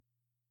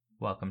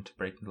Welcome to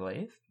Breaking the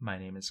Lathe. My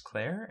name is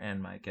Claire,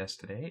 and my guest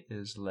today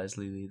is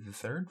Leslie Lee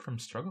III from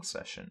Struggle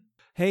Session.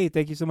 Hey,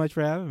 thank you so much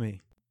for having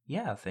me.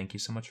 Yeah, thank you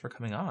so much for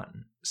coming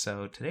on.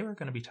 So today we're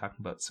going to be talking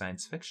about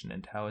science fiction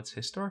and how it's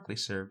historically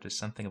served as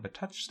something of a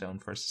touchstone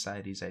for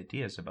society's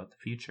ideas about the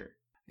future.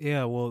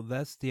 Yeah, well,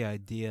 that's the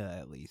idea,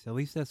 at least. At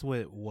least that's what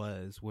it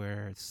was,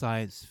 where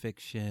science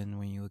fiction,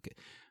 when you look at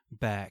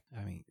back,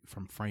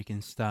 from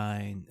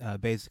Frankenstein,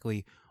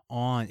 basically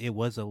on, it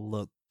was a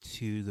look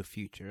to the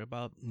future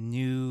about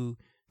new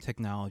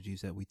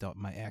technologies that we thought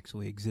might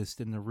actually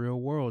exist in the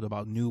real world,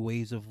 about new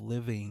ways of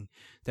living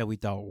that we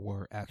thought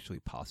were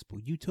actually possible,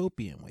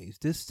 utopian ways,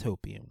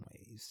 dystopian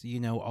ways.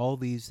 All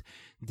these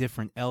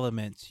different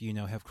elements,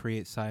 have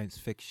created science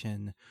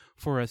fiction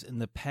for us in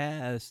the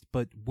past.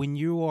 But when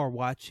you are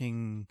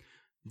watching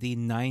the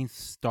ninth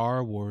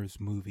Star Wars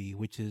movie,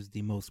 which is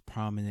the most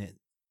prominent,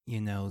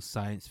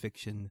 science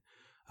fiction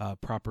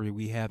property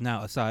we have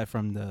now, aside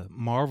from the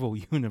Marvel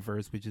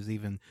universe, which is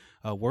even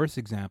a worse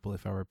example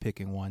if I were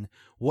picking one.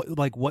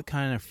 What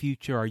kind of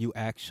future are you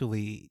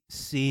actually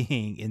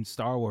seeing in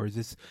Star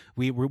Wars?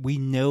 We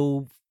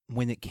know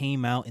when it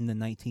came out in the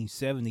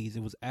 1970s,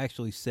 it was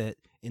actually set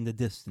in the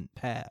distant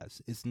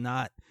past. It's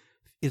not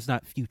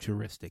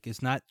futuristic.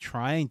 It's not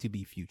trying to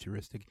be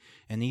futuristic.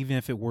 And even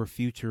if it were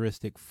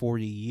futuristic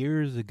 40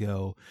 years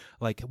ago,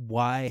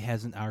 why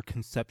hasn't our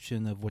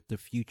conception of what the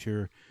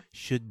future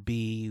should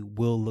be,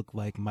 will look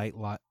like, might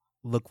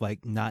look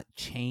like, not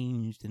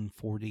changed in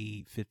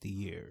 40, 50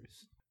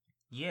 years?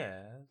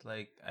 Yeah,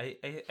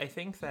 I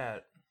think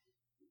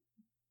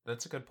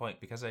that's a good point,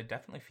 because I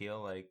definitely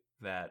feel like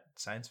that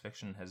science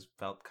fiction has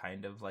felt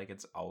kind of like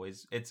it's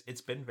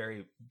been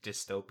very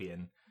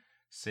dystopian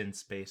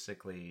since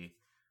basically,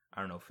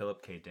 I don't know,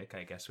 Philip K. Dick,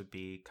 I guess, would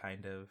be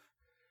kind of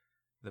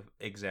the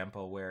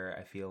example where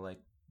I feel like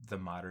the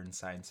modern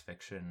science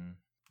fiction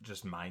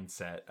just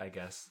mindset, I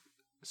guess,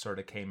 sort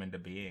of came into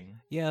being.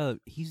 Yeah,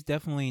 he's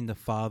definitely the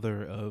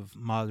father of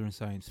modern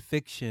science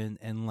fiction,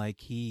 and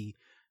he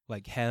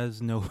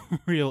has no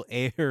real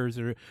heirs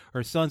or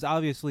sons.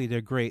 Obviously,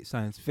 they're great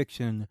science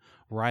fiction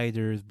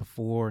writers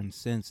before and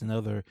since, and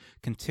other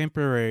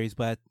contemporaries,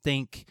 but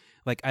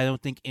I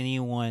don't think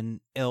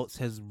anyone else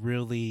has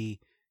really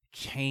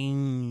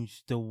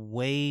changed the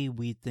way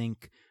we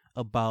think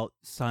about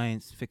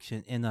science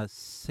fiction in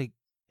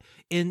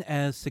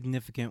as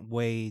significant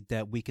way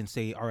that we can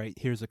say, all right,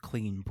 here's a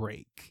clean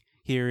break.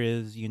 Here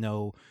is,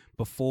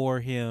 before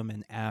him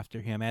and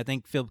after him. And I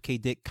think Philip K.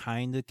 Dick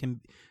kind of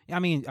can.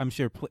 I'm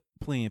sure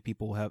plenty of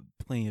people have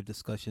plenty of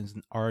discussions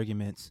and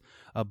arguments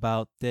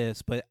about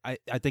this, but I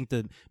think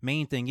the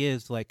main thing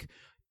is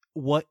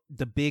what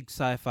the big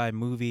sci-fi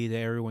movie that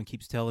everyone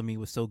keeps telling me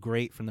was so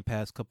great from the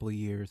past couple of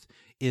years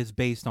is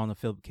based on the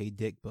Philip K.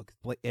 Dick book,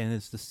 and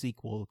it's the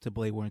sequel to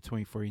Blade Runner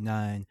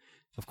 2049.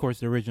 Of course,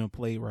 the original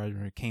Blade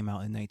Runner came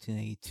out in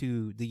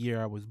 1982, the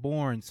year I was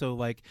born. So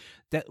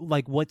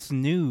what's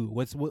new?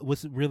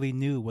 What's really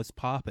new? What's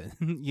popping?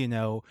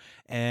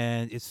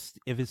 And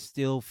if it's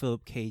still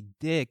Philip K.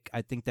 Dick,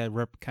 I think that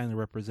kind of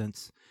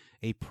represents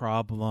a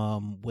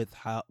problem with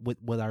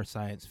what our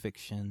science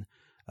fiction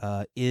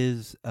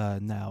is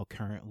now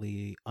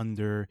currently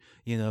under,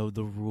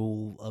 the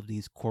rule of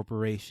these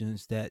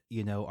corporations that,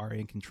 are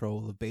in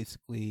control of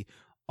basically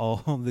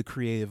all the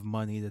creative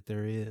money that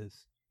there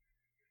is.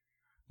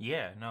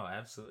 Yeah, no,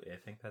 absolutely. I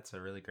think that's a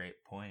really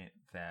great point,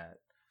 that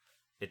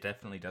it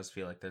definitely does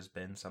feel like there's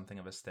been something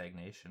of a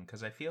stagnation,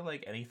 because I feel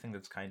like anything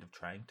that's kind of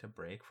trying to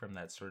break from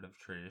that sort of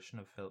tradition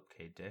of Philip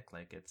K. Dick,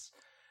 it's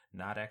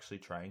not actually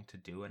trying to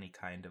do any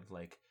kind of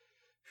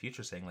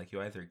future saying. You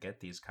either get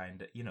these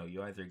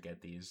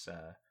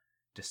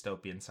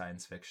dystopian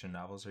science fiction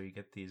novels, or you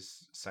get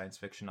these science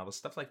fiction novels,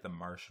 stuff like The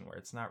Martian, where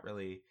it's not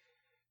really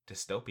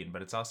dystopian,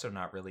 but it's also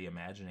not really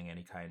imagining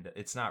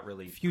it's not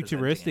really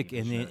futuristic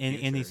in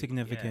any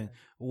significant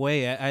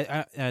way.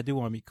 I do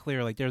want to be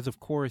clear. There's, of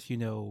course,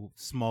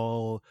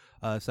 small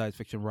science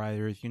fiction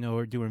writers,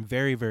 are doing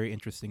very, very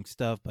interesting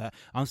stuff. But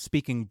I'm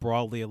speaking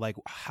broadly,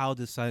 how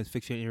does science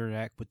fiction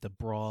interact with the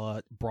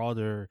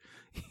broader,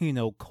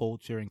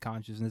 culture and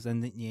consciousness,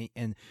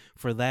 and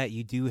for that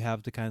you do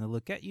have to kind of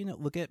look at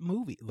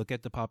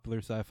the popular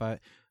sci-fi,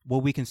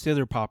 what we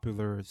consider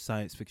popular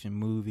science fiction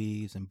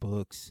movies and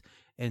books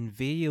and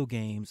video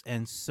games,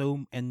 and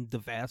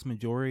the vast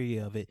majority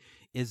of it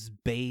is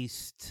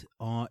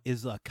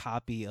a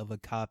copy of a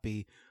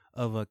copy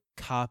of a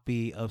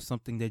copy of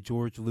something that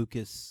George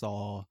Lucas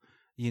saw,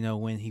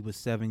 when he was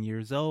 7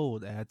 years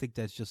old. And I think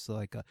that's just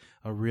a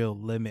real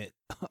limit,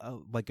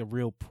 a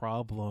real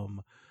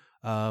problem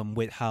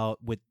with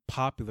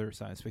popular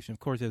science fiction. Of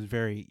course, there's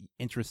very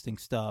interesting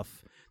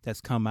stuff that's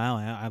come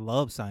out, and I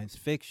love science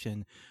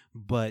fiction,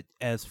 but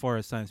as far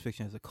as science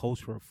fiction as a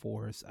cultural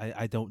force,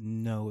 I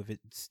don't know if it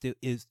still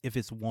is, if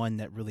it's one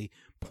that really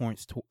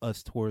points to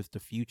us towards the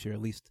future.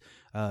 At least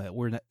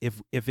we're not.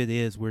 If it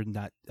is, we're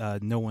not.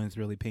 No one's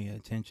really paying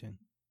attention.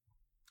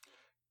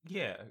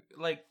 Yeah,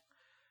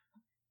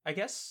 I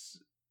guess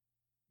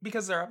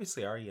Because there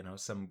obviously are,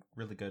 some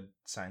really good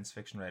science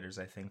fiction writers,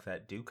 I think,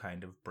 that do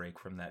kind of break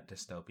from that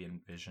dystopian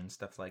vision.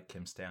 Stuff like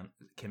Kim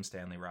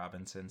Stanley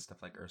Robinson,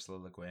 stuff like Ursula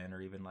Le Guin, or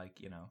even like.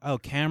 Oh,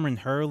 Cameron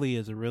Hurley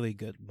is a really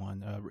good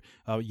one.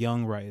 A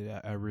young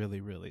writer I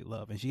really really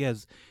love, and she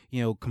has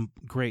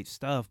great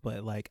stuff.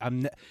 But like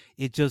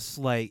it just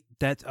like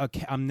that's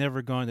I'm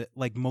never going to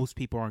like most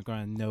people aren't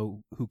going to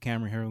know who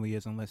Cameron Hurley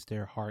is unless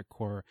they're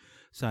hardcore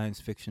science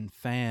fiction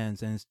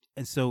fans, and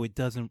so it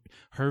doesn't.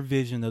 Her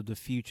vision of the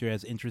future,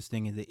 as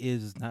interesting as it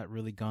is not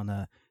really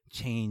gonna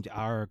change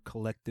our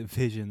collective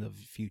vision of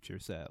the future,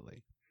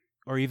 sadly,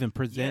 or even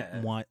present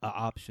Yeah. one an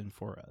option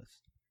for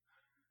us.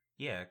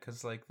 Yeah,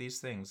 because like these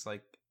things,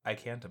 like I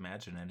can't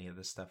imagine any of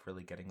this stuff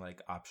really getting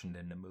like optioned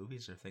into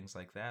movies or things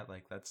like that.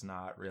 Like that's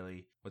not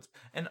really what's.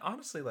 And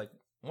honestly, like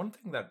one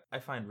thing that I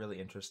find really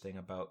interesting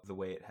about the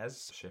way it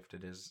has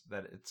shifted is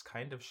that it's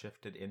kind of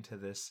shifted into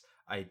this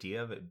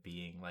idea of it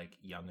being like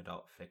young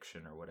adult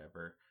fiction or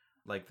whatever.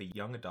 Like the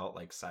young adult,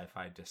 like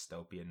sci-fi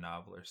dystopian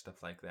novel or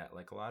stuff like that.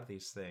 Like a lot of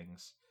these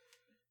things,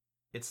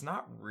 it's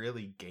not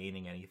really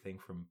gaining anything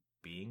from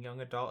being young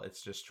adult.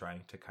 It's just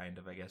trying to kind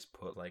of, I guess,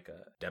 put like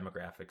a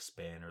demographic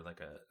spin or like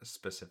a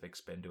specific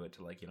spin to it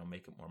to like,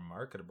 make it more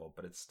marketable,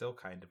 but it's still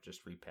kind of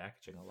just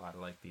repackaging a lot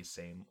of like these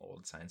same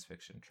old science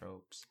fiction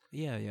tropes.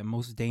 Yeah, yeah.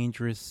 Most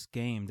dangerous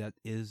game that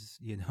is,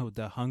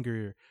 the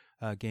Hunger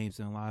Games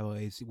in a lot of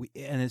ways,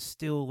 and it's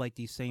still like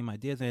these same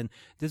ideas. And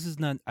this is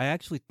not. I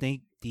actually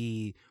think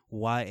the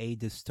YA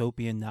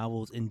dystopian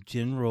novels in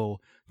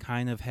general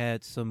kind of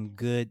had some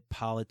good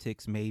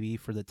politics. Maybe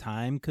for the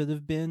time, could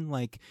have been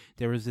like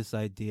there was this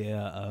idea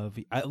of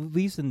at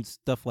least in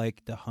stuff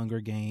like the Hunger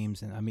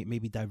Games, and I mean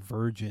maybe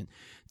Divergent,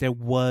 there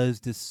was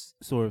this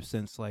sort of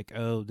sense like,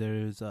 oh,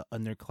 there's a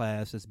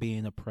underclass that's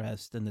being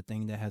oppressed, and the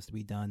thing that has to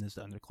be done is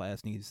the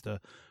underclass needs to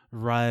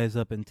rise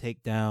up and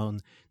take down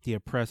the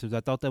oppressors.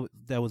 I thought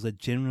that was a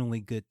generally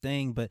good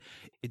thing, but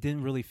it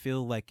didn't really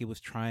feel like it was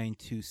trying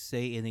to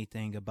say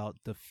anything about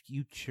the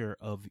future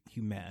of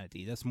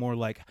humanity. That's more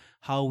like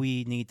how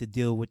we need to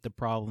deal with the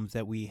problems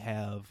that we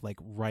have like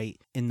right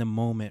in the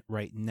moment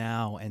right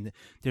now. And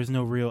there's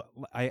no real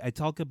I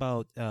talk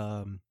about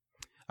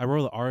I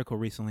wrote an article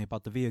recently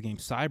about the video game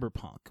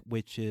Cyberpunk,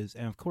 which is,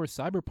 and of course,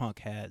 Cyberpunk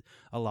had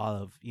a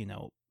lot of,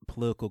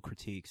 political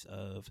critiques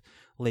of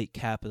late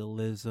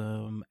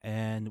capitalism,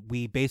 and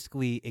we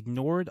basically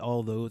ignored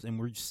all those, and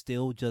we're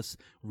still just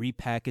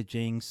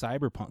repackaging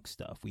Cyberpunk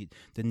stuff.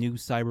 The new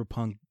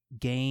Cyberpunk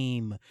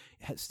game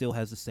still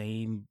has the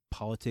same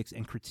politics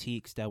and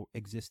critiques that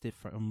existed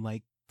from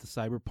like the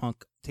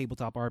Cyberpunk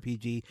tabletop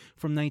RPG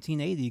from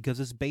 1980 because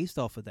it's based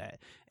off of that.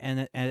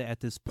 And at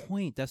this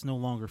point, that's no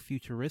longer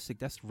futuristic.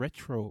 That's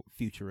retro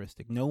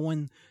futuristic. No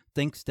one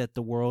thinks that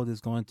the world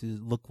is going to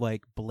look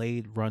like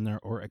Blade Runner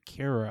or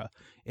Akira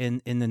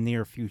in the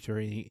near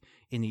future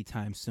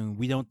anytime soon.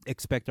 We don't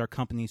expect our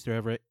companies to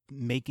ever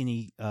make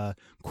any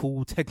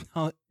cool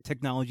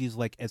technologies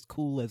like as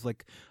cool as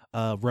like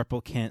a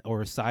Replicant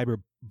or a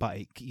cyber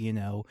bike.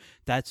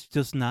 That's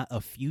just not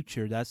a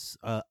future. That's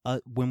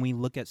when we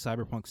look at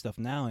cyberpunk stuff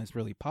now and it's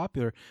really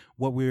popular,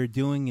 what we're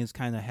doing is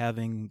kind of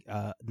having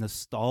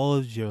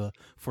nostalgia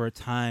for a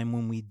time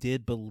when we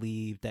did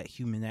believe that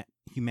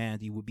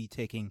humanity would be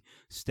taking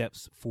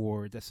steps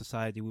forward, that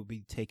society would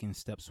be taking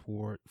steps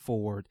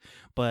forward.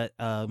 But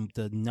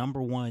the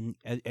number one,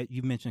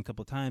 you mentioned a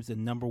couple of times, the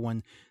number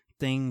one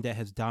thing that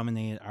has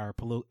dominated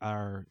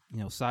our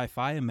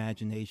sci-fi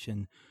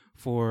imagination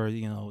for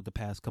the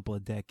past couple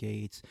of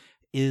decades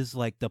is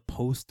like the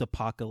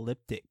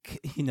post-apocalyptic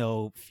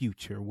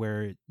future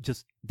where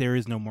just there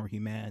is no more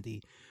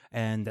humanity,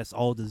 and that's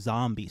all the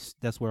zombies.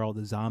 That's where all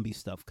the zombie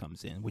stuff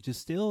comes in, which is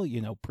still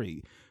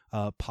pretty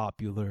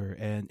popular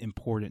and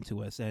important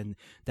to us, and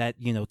that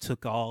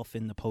took off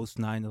in the post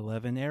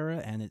 9/11 era,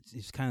 and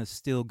it's kind of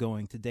still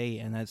going today,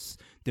 and that's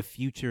the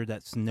future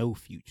that's no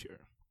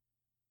future.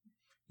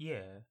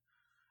 Yeah.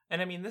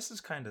 And I mean, this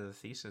is kind of the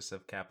thesis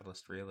of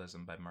capitalist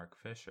realism by Mark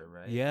Fisher,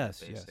 right? Yes,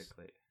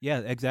 basically.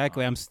 Yes. Yeah,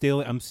 exactly. I'm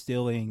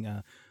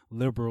stealing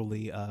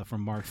liberally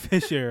from Mark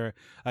Fisher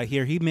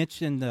here. He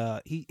mentioned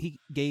he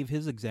gave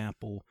his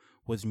example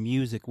was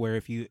music, where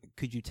if you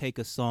take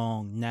a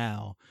song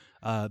now,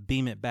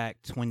 beam it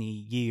back 20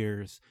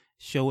 years,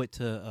 show it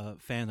to a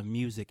fan of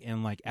music,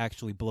 and like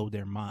actually blow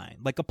their mind,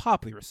 like a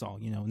popular song,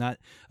 not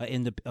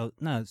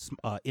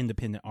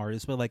independent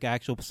artist, but like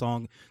actual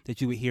song that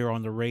you would hear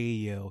on the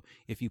radio.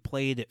 If you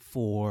played it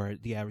for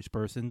the average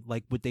person,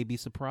 like would they be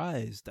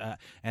surprised?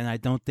 And I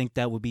don't think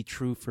that would be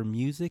true for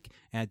music,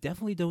 and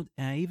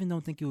I even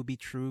don't think it would be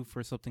true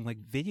for something like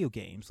video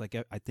games. Like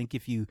I think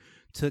if you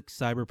took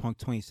Cyberpunk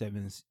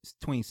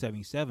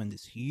 2077,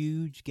 this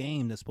huge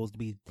game that's supposed to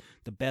be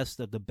the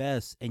best of the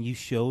best, and you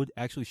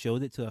actually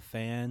showed it to a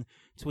fan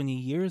 20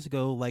 years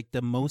ago, like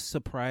the most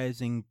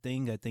surprising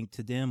thing I think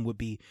to them would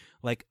be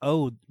like,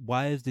 oh,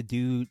 why is the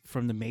dude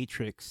from the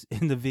Matrix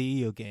in the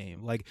video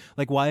game? Like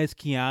why is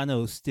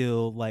Keanu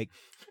still like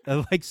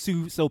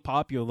so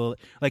popular?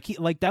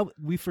 Like that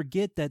we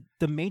forget that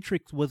the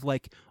Matrix was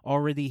like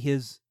already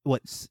his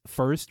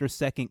first or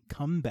second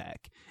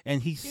comeback,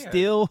 and he's Yeah.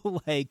 still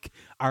like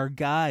our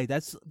guy.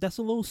 That's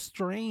a little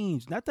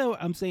strange. Not that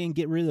I'm saying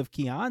get rid of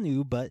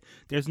Keanu, but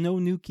there's no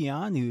new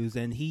Keanu's,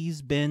 and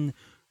he's been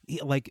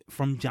like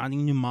from Johnny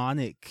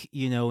Mnemonic,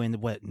 in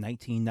what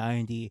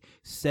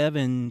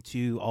 1997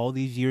 to all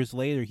these years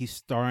later, he's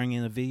starring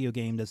in a video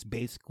game that's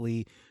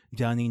basically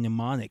Johnny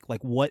Mnemonic.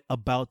 Like, what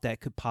about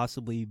that could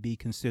possibly be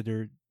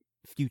considered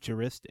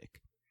futuristic?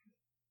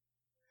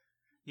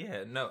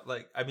 Yeah, no,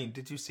 like, I mean,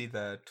 did you see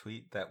the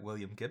tweet that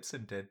William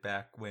Gibson did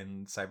back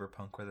when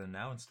Cyberpunk was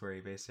announced, where he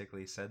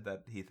basically said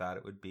that he thought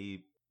it would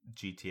be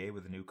GTA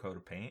with a new coat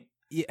of paint?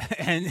 Yeah,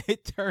 and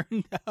it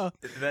turned out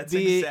That's to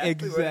be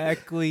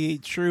exactly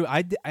true.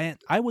 I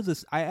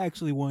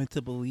actually wanted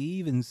to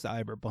believe in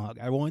Cyberpunk.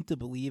 I wanted to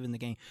believe in the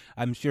game.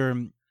 I'm sure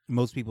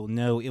most people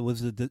know it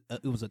was a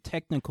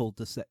technical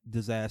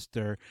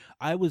disaster.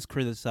 I was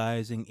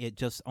criticizing it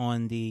just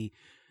on the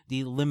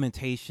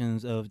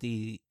limitations of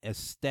the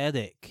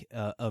aesthetic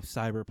of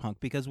Cyberpunk,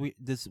 because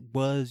this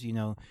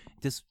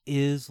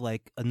is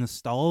like a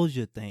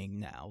nostalgia thing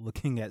now,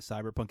 looking at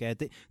Cyberpunk. I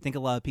think a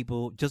lot of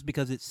people, just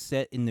because it's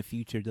set in the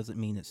future doesn't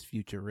mean it's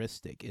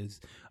futuristic, is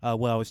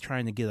what I was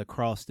trying to get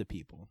across to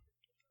people.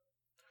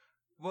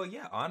 Well,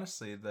 yeah,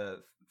 honestly,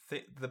 the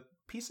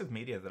piece of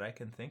media that I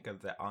can think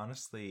of that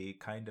honestly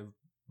kind of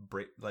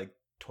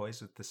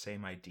toys with the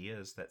same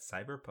ideas that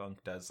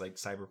Cyberpunk does, like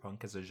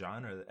Cyberpunk as a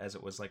genre, as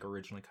it was like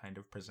originally kind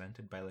of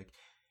presented by like,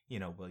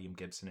 William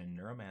Gibson and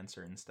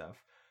Neuromancer and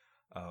stuff,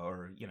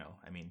 or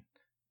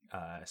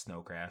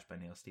Snow Crash by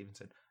Neil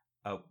Stephenson,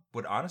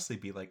 would honestly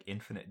be like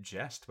Infinite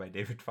Jest by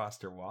David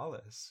Foster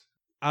Wallace.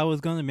 I was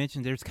going to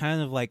mention there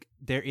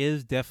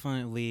is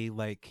definitely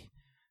like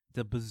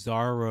the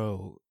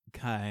bizarro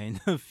kind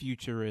of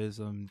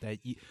futurism that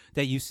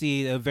you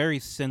see, a very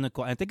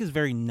cynical. I think it's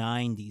very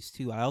 90s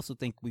too. I also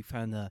think we've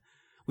kind of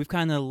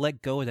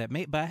let go of that.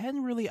 But I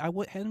hadn't really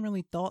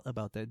thought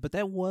about that. But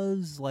that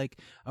was like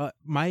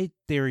my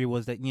theory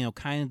was that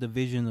kind of the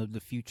vision of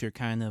the future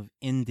kind of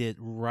ended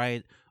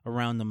right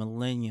around the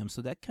millennium.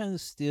 So that kind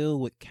of still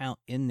would count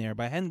in there.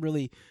 But I hadn't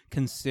really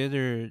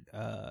considered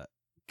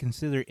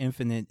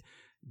Infinite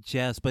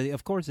Jest, but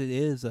of course it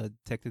is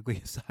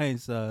technically a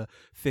science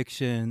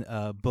fiction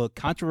book,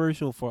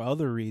 controversial for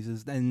other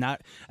reasons, and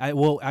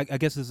I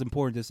guess it's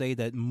important to say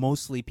that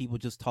mostly people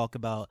just talk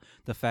about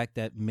the fact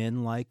that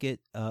men like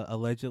it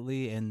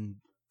allegedly and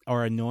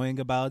are annoying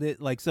about it.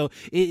 Like, so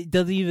it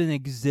doesn't even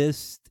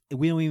exist.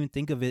 We don't even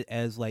think of it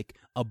as like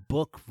a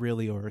book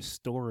really, or a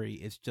story.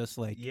 It's just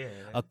like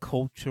a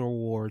culture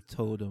war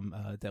totem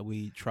that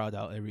we trot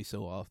out every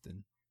so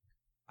often.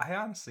 I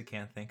honestly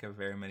can't think of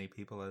very many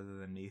people other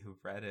than me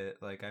who've read it.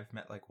 Like, I've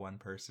met like one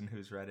person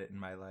who's read it in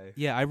my life.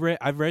 Yeah, I've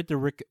read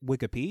the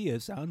Wikipedia.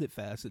 It sounded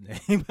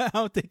fascinating, but I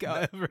don't think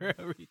I'll ever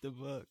read the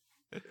book.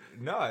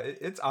 No,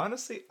 it's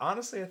honestly, I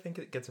think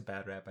it gets a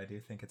bad rap. I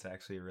do think it's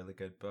actually a really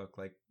good book,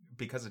 like,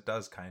 because it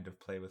does kind of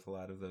play with a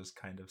lot of those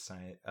kind of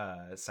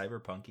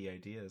cyberpunky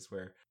ideas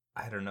where,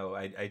 I don't know,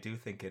 I do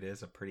think it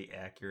is a pretty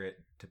accurate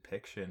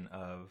depiction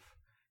of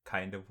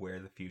kind of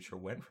where the future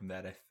went from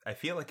that. I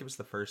feel like it was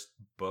the first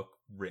book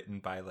written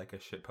by like a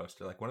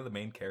shitposter. Like, one of the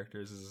main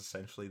characters is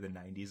essentially the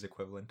 90s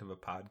equivalent of a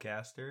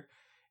podcaster,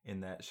 in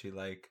that she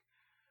like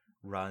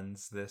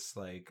runs this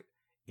like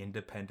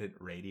independent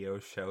radio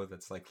show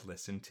that's like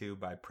listened to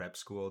by prep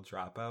school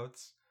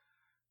dropouts.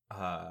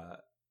 I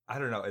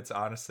don't know, it's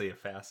honestly a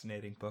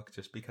fascinating book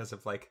just because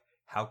of like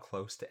how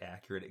close to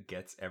accurate it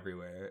gets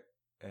everywhere,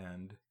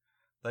 and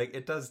like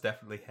it does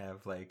definitely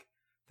have like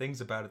things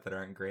about it that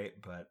aren't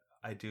great, but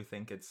I do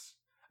think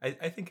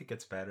I think it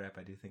gets bad rap.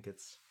 I do think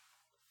it's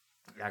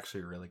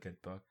actually a really good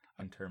book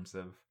in terms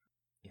of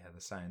the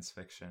science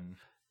fiction.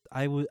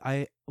 I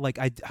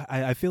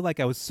feel like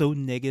I was so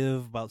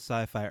negative about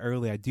sci-fi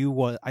earlier.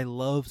 I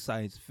love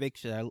science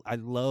fiction. I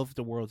love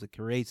the worlds it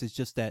creates. It's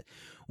just that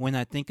when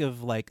I think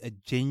of like a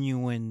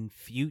genuine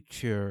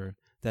future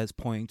that's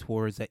pointing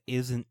towards that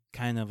isn't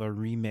kind of a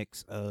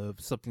remix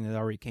of something that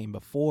already came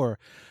before,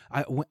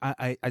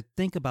 I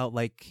think about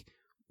like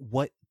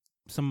what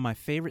some of my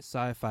favorite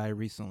sci-fi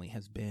recently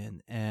has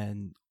been,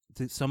 and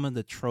some of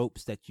the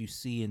tropes that you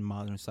see in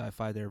modern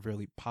sci-fi that are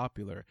really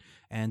popular.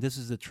 And this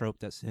is a trope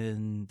that's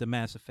in the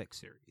Mass Effect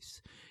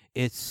series.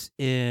 It's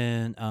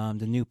in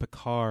the new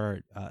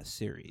Picard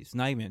series.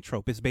 Not even a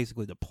trope. It's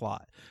basically the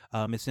plot.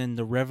 It's in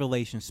the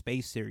Revelation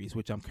space series,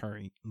 which I'm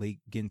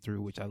currently getting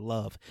through, which I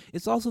love.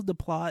 It's also the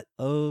plot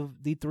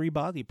of the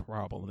three-body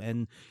problem,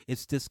 and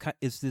it's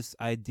this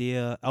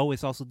idea. Oh,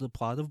 it's also the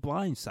plot of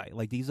Blindsight.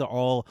 Like, these are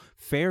all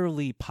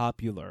fairly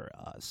popular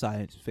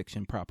science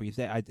fiction properties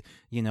that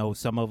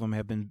some of them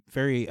have been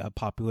very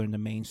popular in the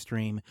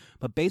mainstream.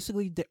 But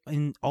basically,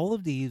 in all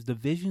of these, the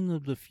vision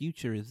of the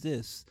future is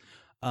this.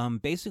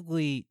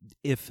 Basically,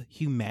 if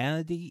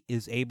humanity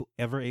is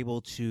ever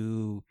able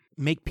to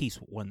make peace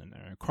with one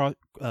another,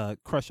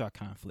 crush our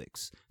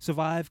conflicts,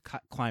 survive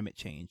climate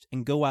change,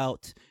 and go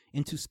out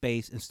into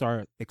space and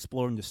start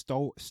exploring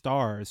the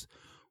stars,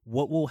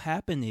 what will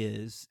happen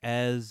is,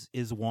 as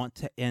is wont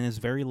to, and is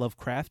very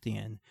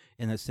Lovecraftian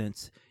in a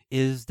sense,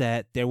 is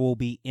that there will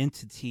be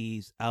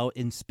entities out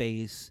in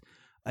space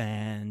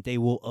and they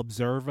will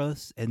observe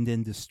us and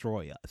then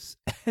destroy us.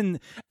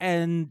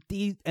 And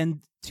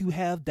to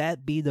have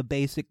that be the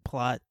basic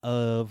plot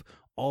of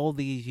all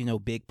these,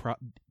 big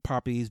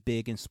properties,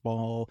 big and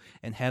small,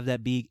 and have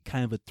that be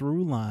kind of a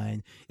through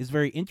line is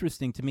very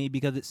interesting to me,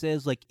 because it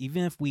says, like,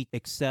 even if we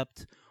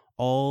accept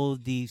all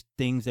these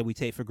things that we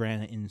take for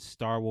granted in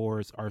Star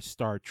Wars or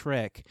Star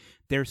Trek,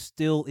 there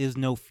still is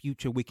no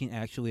future we can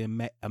actually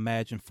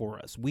imagine for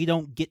us.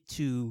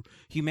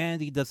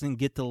 Humanity doesn't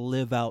get to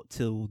live out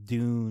till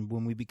Dune,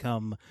 when we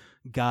become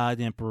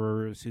God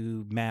emperors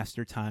who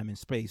master time and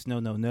space.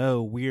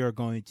 No. We are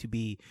going to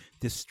be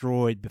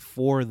destroyed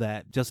before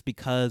that, just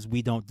because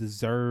we don't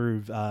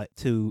deserve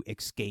to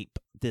escape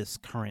this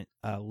current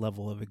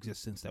level of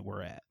existence that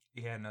we're at.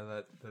 Yeah,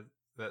 no,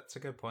 that's a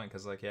good point,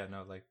 because, like, yeah,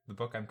 no, like, the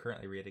book I'm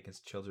currently reading is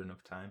Children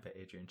of Time by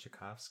Adrian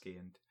Tchaikovsky,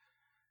 and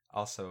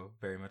also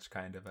very much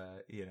kind of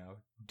a,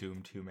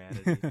 doomed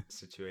humanity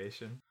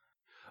situation.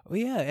 Well,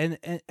 yeah,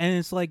 and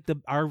it's like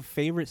our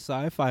favorite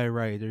sci-fi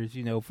writers,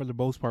 for the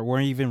most part,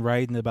 weren't even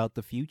writing about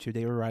the future.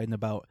 They were writing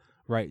about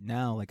right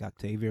now, like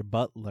Octavia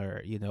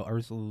Butler,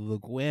 Ursula Le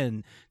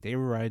Guin. They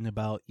were writing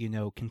about,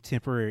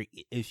 contemporary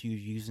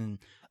issues using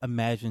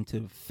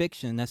imaginative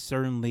fiction. That's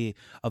certainly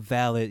a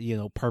valid,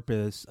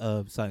 purpose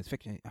of science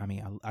fiction. I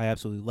mean, I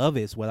absolutely love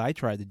it. It's what I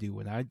try to do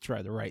when I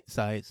try to write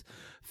science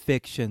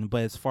fiction.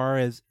 But as far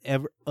as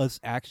us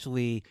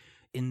actually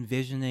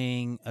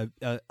envisioning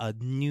a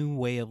new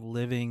way of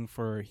living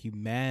for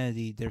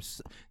humanity,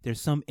 there's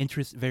some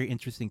very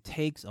interesting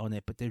takes on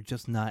it, but they're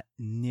just not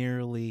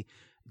nearly,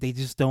 they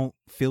just don't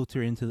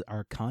filter into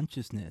our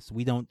consciousness.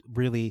 We don't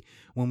really,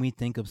 when we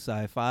think of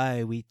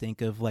sci-fi, we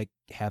think of like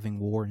having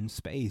war in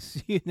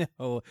space, in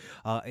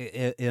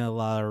a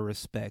lot of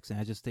respects. And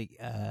I just think,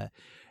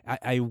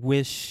 I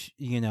wish,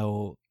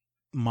 and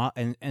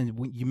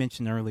you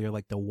mentioned earlier,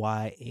 like the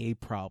YA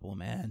problem,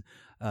 man.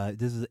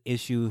 This is an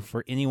issue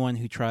for anyone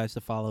who tries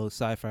to follow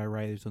sci-fi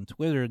writers on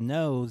Twitter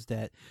knows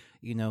that,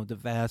 the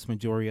vast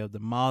majority of the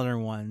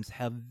modern ones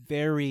have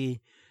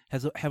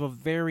a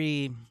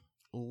very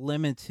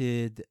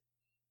limited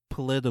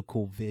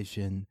political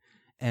vision,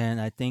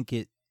 and I think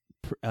it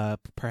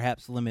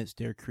perhaps limits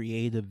their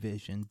creative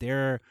vision.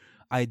 Their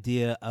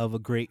idea of a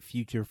great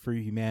future for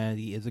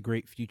humanity is a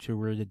great future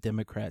where the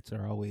Democrats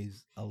are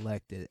always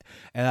elected.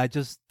 And I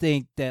just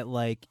think that,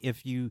 like,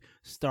 if you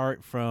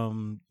start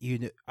from,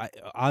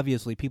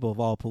 obviously people of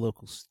all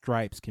political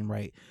stripes can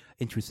write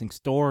interesting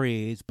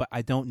stories, but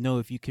I don't know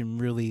if you can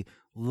really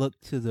look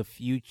to the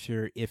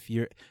future if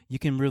you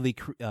can really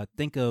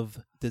think of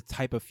the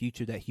type of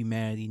future that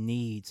humanity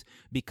needs.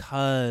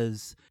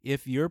 Because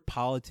if your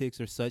politics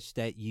are such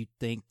that you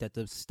think that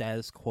the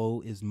status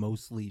quo is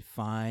mostly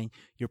fine,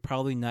 you're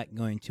probably not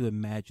going to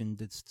imagine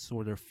the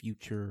sort of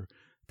future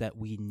that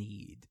we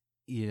need.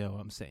 You know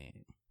what I'm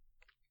saying?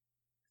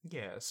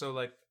 Yeah, so,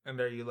 like, and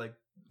are you, like,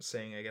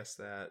 saying, I guess,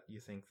 that you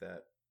think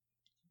that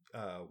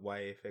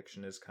YA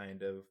fiction is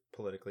kind of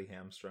politically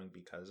hamstrung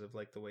because of,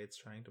 like, the way it's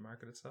trying to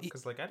market itself?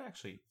 Because, like, I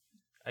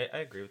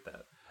agree with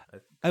that.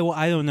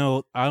 I don't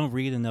know. I don't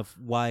read enough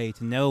YA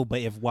to know,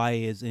 but if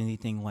YA is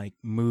anything like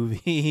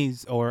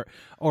movies or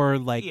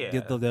like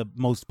the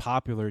most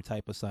popular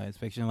type of science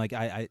fiction, like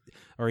I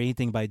or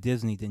anything by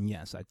Disney, then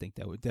yes, I think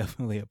that would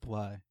definitely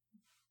apply.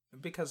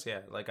 Because,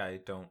 yeah, like, I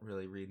don't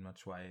really read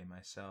much YA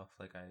myself.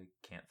 Like, I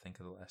can't think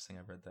of the last thing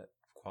I've read that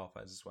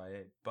qualifies as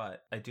YA.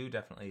 But I do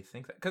definitely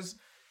think that, because,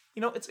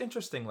 it's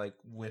interesting, like,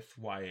 with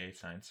YA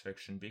science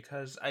fiction,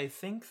 because I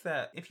think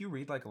that if you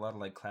read, like, a lot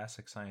of, like,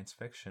 classic science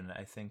fiction,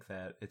 I think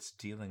that it's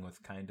dealing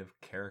with kind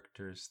of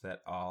characters that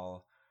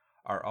all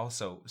are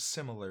also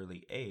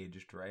similarly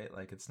aged, right?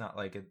 Like, it's not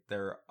like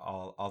they're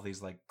all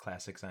these, like,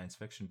 classic science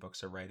fiction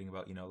books are writing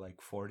about, like,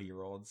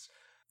 40-year-olds.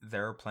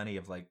 There are plenty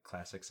of, like,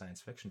 classic science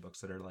fiction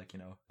books that are, like,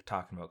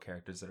 talking about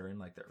characters that are in,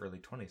 like, their early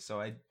 20s.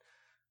 So I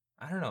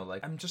don't know,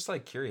 like, I'm just,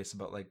 like, curious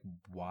about, like,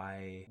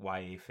 why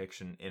YA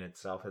fiction in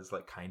itself has,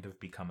 like, kind of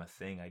become a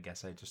thing. I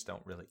guess I just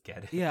don't really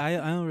get it. Yeah, I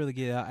don't really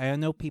get it. I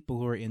know people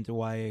who are into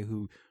YA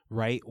who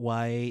write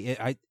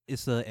YA.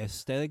 It's an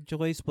aesthetic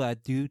choice, but I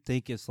do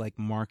think it's like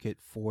market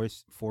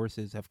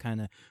forces have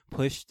kind of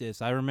pushed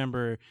this. I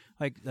remember,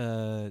 like,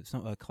 a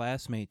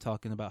classmate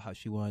talking about how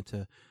she wanted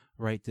to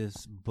write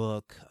this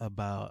book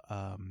about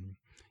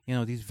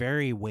these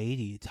very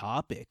weighty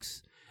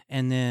topics,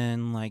 and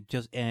then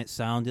and it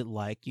sounded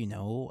like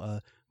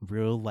a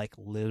real, like,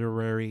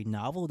 literary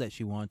novel that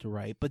she wanted to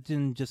write, but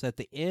then just at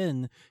the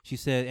end she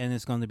said, and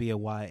it's going to be a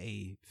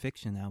YA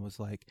fiction. I was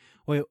like,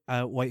 wait,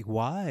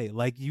 why?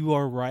 Like, you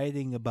are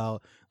writing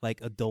about,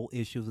 like, adult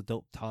issues,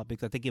 adult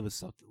topics. I think it was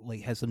something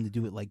like has something to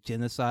do with, like,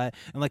 genocide,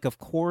 and, like, of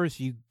course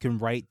you can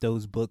write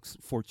those books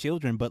for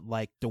children, but,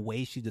 like, the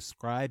way she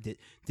described it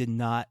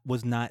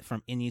was not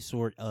from any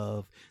sort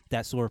of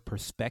that sort of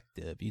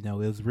perspective. It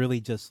was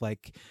really just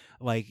like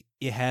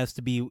it has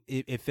to be.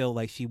 It felt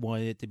like she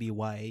wanted it to be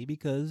YA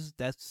because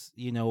that's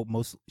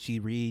most she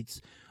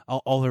reads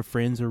all her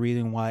friends are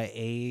reading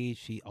YA.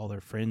 All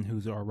her friends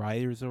who are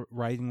writers are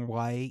writing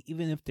YA.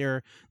 Even if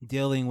they're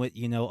dealing with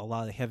a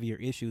lot of heavier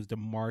issues, the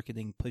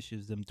marketing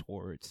pushes them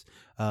towards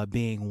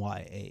being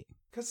YA.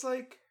 Because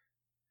like,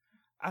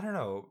 I don't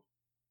know.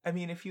 I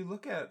mean, if you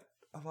look at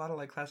a lot of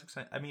like classic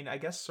science, I mean, I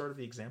guess sort of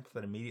the example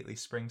that immediately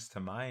springs to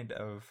mind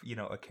of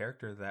a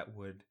character that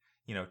would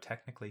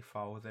technically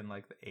fall within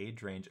like the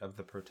age range of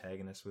the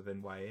protagonist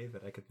within YA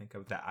that I could think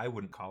of that I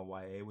wouldn't call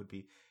YA would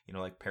be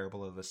like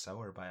Parable of the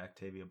Sower by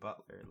Octavia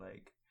Butler.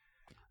 Like,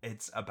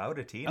 it's about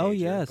a teenager. Oh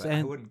yes, but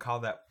and I wouldn't call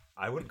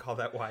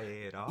that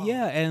YA at all.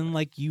 yeah, and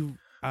like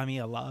I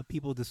mean, a lot of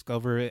people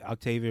discover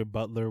Octavia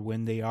Butler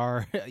when they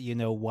are,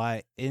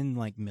 why in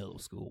like middle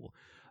school,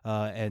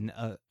 and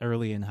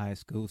early in high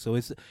school. So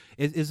it's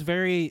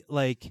very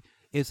like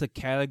it's a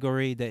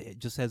category that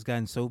just has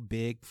gotten so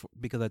big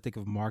because I think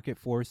of market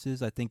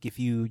forces. I think if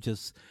you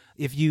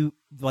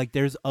like,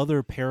 there's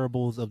other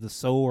parables of the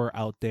sower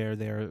out there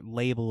that are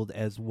labeled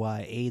as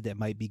YA that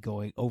might be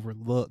going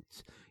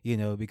overlooked,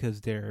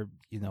 because they're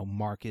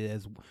marketed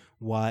as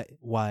YA.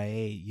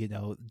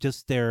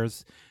 Just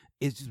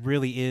it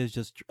really is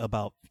just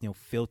about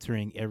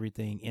filtering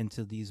everything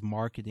into these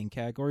marketing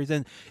categories,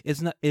 and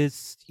it's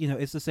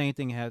the same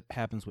thing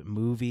happens with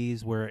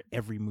movies where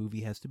every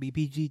movie has to be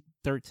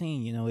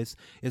PG-13.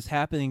 It's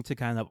happening to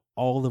kind of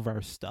all of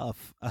our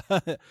stuff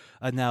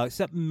now,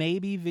 except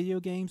maybe video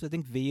games. I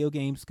think video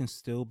games can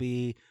still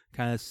be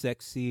kind of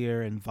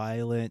sexier and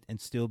violent and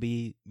still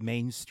be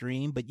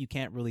mainstream, but you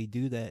can't really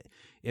do that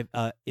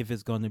if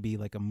it's going to be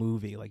like a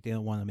movie. Like, they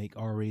don't want to make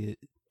R-rated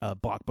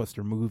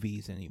blockbuster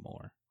movies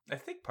anymore. I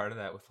think part of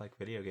that with like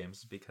video games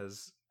is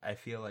because I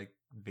feel like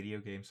video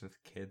games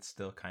with kids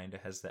still kind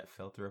of has that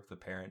filter of the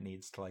parent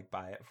needs to like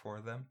buy it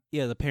for them.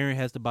 Yeah, the parent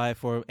has to buy it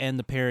for them, and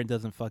the parent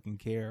doesn't fucking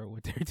care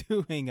what they're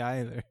doing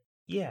either.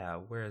 Yeah,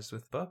 whereas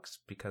with books,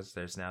 because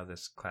there's now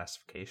this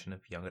classification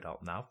of young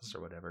adult novels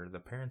or whatever, the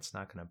parent's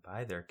not going to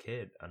buy their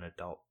kid an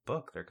adult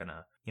book. They're going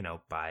to,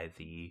 buy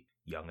the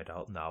young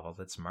adult novel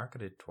that's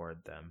marketed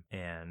toward them.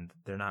 And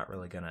they're not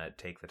really going to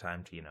take the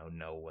time to,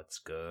 know what's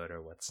good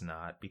or what's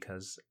not.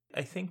 Because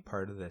I think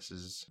part of this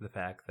is the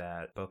fact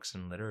that books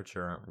and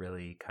literature aren't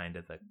really kind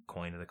of the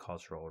coin of the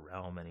cultural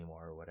realm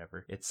anymore or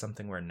whatever. It's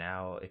something where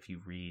now if you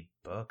read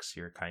books,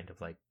 you're kind of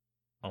like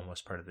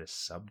almost part of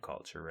this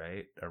subculture,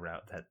 right?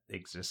 Around that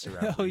exists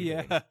around. Oh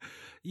reading.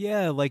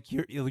 Yeah. Like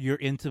you're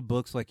into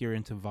books, like you're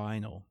into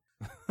vinyl.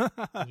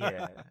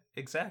 Yeah,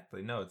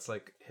 exactly. No, it's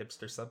like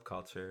hipster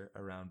subculture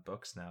around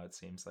books now, it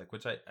seems like,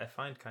 which I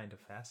find kind of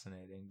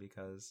fascinating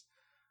because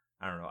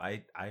I don't know.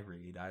 I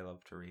read. I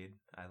love to read.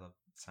 I love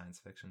science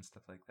fiction,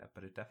 stuff like that,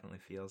 but it definitely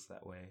feels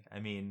that way. I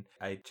mean,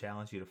 I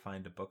challenge you to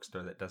find a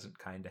bookstore that doesn't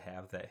kind of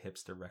have that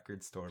hipster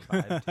record store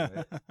vibe to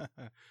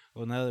it.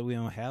 Well, now that we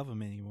don't have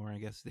them anymore, I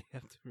guess they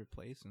have to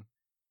replace them.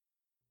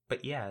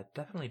 But yeah, it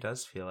definitely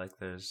does feel like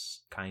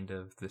there's kind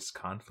of this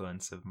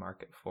confluence of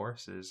market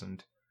forces,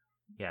 and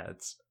yeah,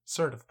 it's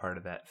sort of part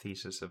of that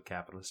thesis of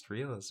capitalist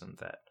realism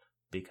that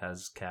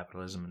because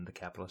capitalism and the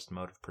capitalist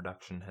mode of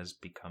production has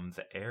become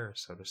the heir,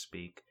 so to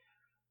speak,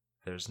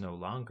 there's no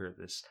longer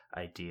this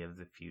idea of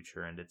the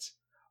future, and it's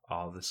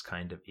all this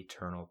kind of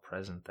eternal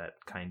present that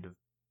kind of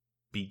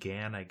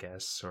began, I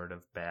guess, sort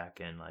of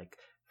back in like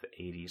the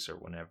 80s or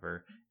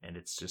whenever, and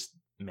it's just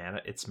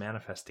it's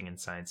manifesting in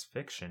science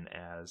fiction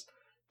as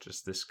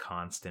just this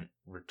constant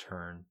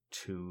return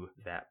to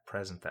that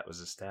present that was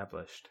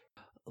established.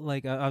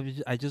 Like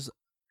I just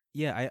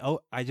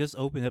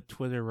opened up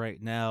Twitter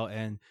right now,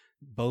 and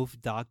both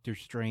Doctor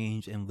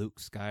Strange and Luke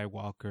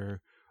Skywalker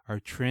are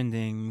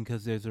trending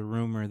because there's a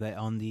rumor that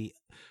on the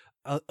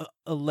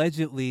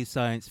allegedly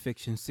science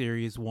fiction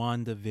series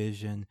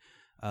WandaVision,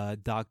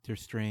 Doctor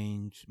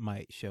Strange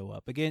might show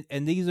up again,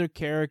 and these are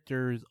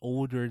characters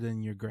older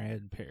than your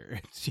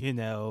grandparents,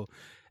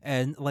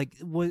 And like,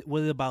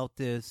 what about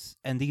this?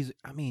 And these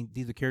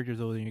are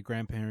characters older than your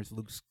grandparents.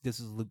 This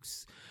is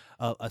Luke's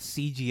a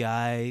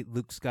CGI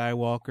Luke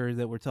Skywalker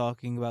that we're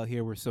talking about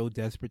here. We're so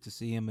desperate to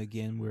see him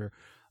again.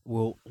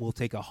 We'll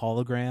take a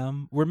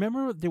hologram.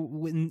 Remember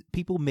when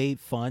people made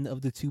fun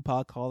of the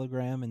Tupac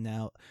hologram, and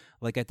now,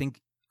 like, I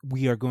think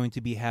we are going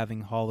to be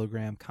having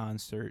hologram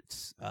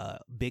concerts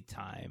big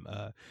time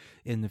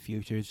in the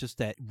future. It's just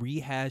that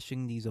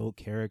rehashing these old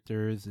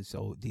characters,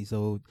 these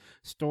old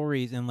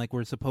stories, and like,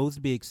 we're supposed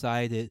to be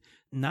excited,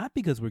 not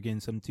because we're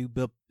getting something new,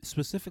 but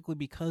specifically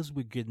because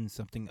we're getting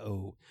something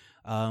old.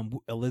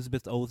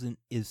 Elizabeth Olsen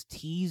is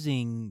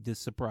teasing this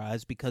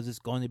surprise because it's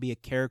going to be a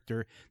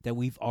character that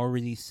we've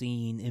already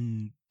seen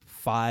in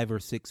 5 or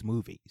 6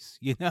 movies,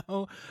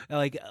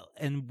 like,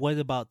 and what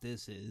about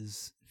this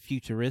is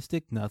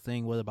futuristic?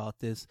 Nothing. What about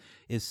this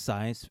is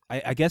science?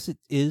 I guess it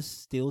is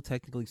still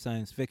technically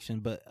science fiction,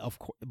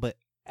 but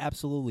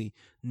absolutely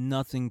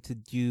nothing to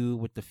do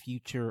with the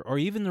future or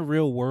even the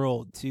real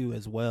world too,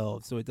 as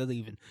well. So it doesn't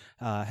even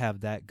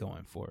have that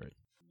going for it.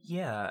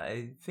 Yeah,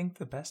 I think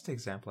the best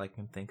example I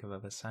can think of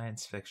a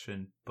science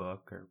fiction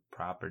book or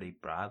property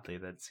broadly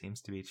that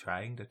seems to be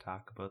trying to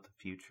talk about the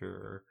future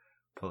or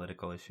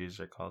political issues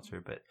or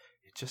culture, but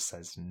it just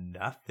says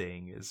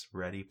nothing is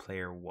Ready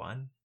Player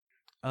One.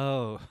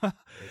 Oh,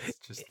 It's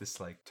just this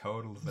like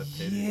total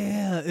vapidity.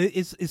 yeah,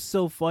 it's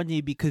so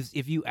funny because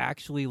if you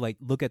actually like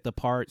look at the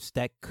parts,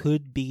 that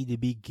could be the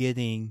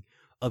beginning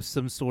of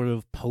some sort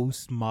of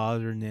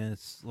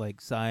postmodernist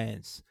like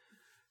science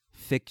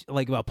fiction,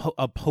 like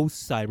a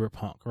post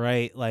cyberpunk,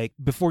 right? Like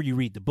before you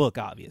read the book,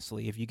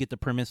 obviously, if you get the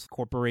premise,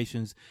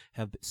 corporations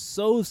have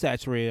so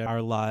saturated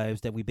our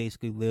lives that we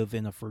basically live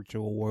in a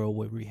virtual world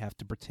where we have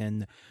to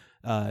pretend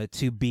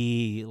to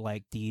be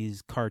like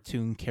these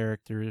cartoon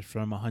characters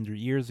from 100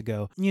 years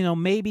ago. You know,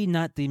 maybe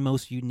not the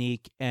most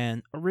unique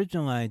and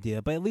original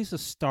idea, but at least a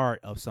start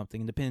of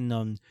something, depending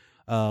on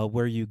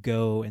where you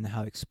go and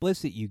how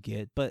explicit you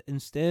get. But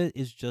instead,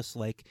 it's just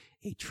like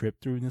a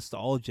trip through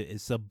nostalgia.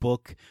 It's a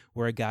book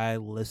where a guy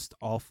lists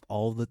off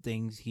all the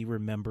things he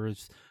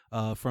remembers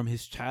from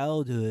his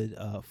childhood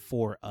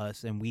for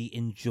us, and we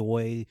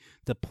enjoy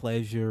the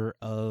pleasure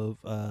of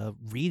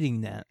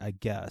reading that, I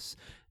guess.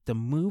 The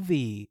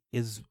movie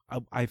is,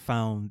 I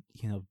found,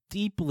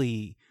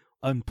 deeply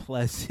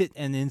unpleasant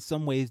and in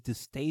some ways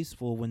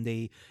distasteful when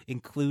they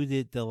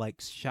included the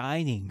like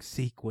Shining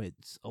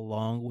sequence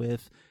along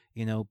with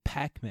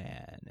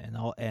Pac-Man and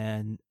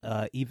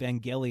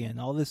Evangelion,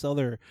 all this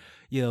other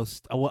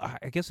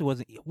I guess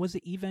was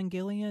it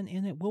Evangelion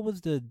in it? What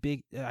was the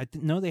big I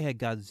know they had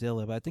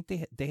Godzilla, but I think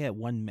they had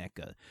one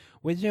mecha,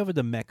 whichever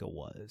the mecha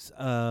was.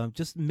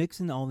 Just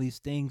mixing all these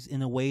things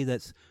in a way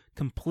that's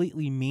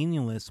completely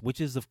meaningless,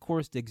 which is of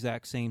course the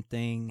exact same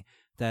thing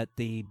that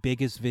the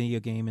biggest video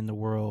game in the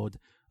world,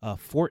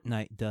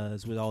 Fortnite,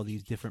 does with all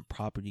these different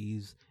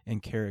properties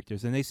and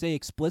characters. And they say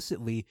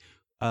explicitly,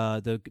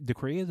 the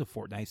creators of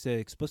Fortnite said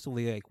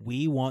explicitly, like,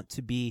 we want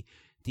to be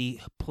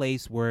the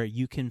place where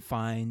you can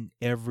find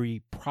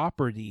every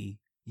property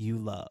you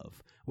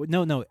love.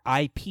 No,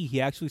 IP.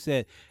 He actually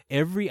said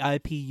every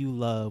IP you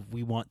love,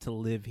 we want to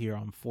live here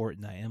on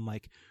Fortnite. And I'm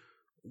like,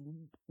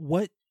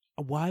 what?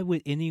 Why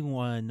would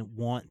anyone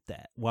want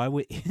that? Why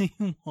would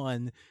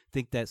anyone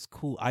think that's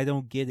cool? I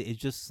don't get it. It's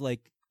just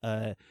like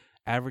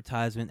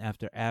advertisement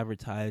after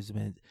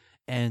advertisement,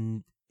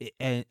 and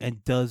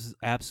does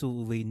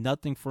absolutely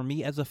nothing for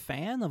me as a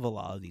fan of a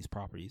lot of these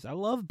properties. I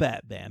love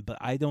Batman, but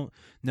I don't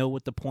know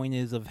what the point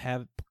is of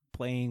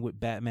playing with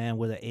Batman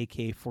with an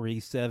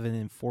AK-47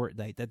 in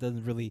Fortnite. That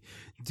doesn't really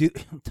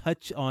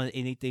touch on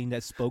anything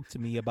that spoke to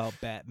me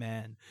about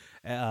Batman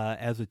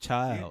as a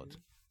child.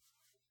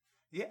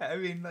 Yeah, I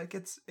mean, like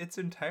it's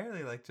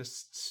entirely like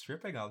just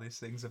stripping all these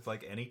things of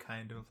like any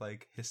kind of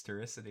like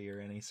historicity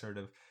or any sort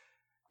of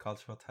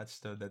cultural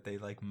touchstone that they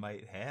like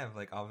might have.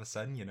 Like all of a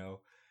sudden,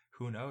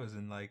 who knows,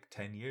 in like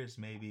 10 years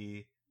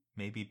maybe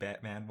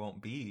Batman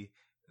won't be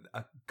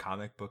a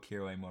comic book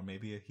hero anymore.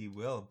 Maybe he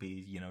will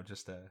be,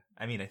 just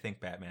I mean, I think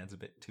Batman's a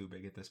bit too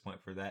big at this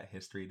point for that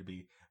history to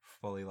be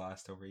fully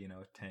lost over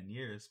 10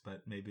 years,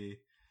 but maybe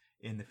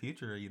in the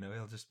future,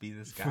 he'll just be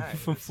this guy,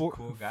 this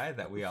cool guy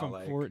that we all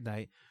like.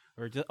 Fortnite,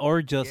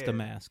 or just a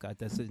mascot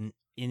that's in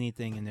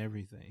anything and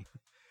everything.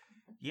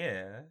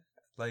 Yeah.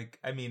 Like,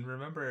 I mean,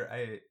 remember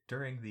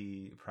during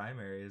the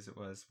primaries, it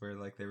was where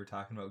like they were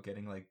talking about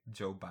getting like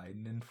Joe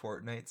Biden in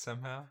Fortnite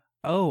somehow.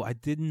 Oh, I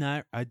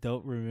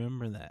don't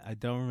remember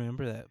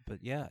that. But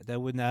yeah, that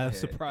would not have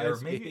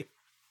surprised me.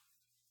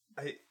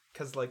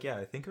 Because like, yeah,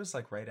 I think it was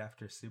like right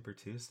after Super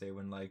Tuesday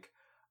when like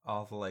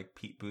all the like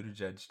Pete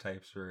Buttigieg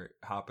types were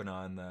hopping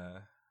on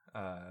the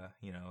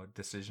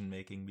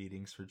decision-making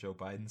meetings for Joe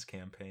Biden's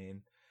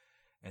campaign.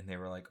 And they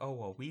were like, oh,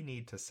 well, we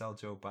need to sell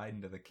Joe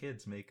Biden to the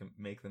kids, make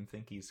them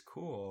think he's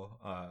cool.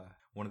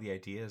 One of the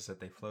ideas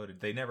that they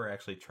floated, they never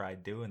actually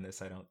tried doing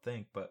this, I don't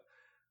think, but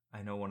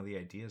I know one of the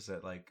ideas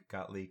that like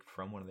got leaked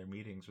from one of their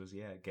meetings was,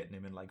 getting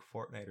him in like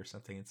Fortnite or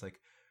something. It's like,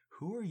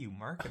 who are you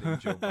marketing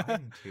Joe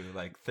Biden to?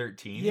 Like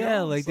 13?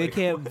 Yeah, like they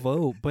can't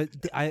vote. But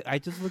I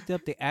just looked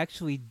up, they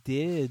actually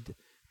did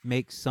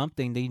make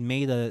something. They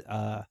made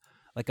a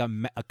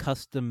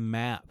custom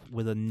map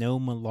with a no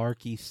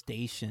malarkey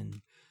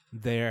station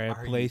there,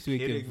 a place we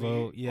could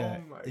vote. Yeah,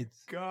 oh my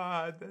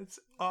god, that's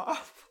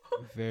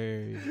awful.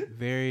 Very,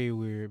 very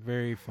weird,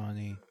 very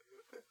funny.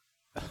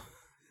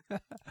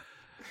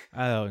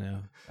 I don't know.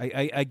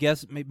 I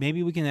guess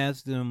maybe we can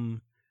ask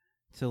them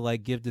to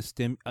like give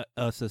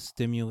us a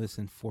stimulus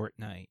in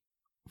Fortnite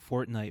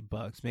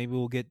bucks. Maybe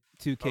we'll get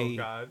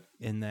 2K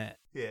in that.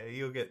 Yeah,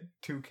 you'll get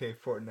 2K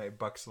Fortnite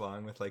bucks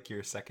along with like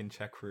your second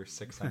check for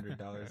 $600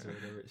 or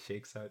whatever it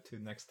shakes out to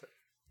next time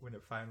when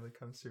it finally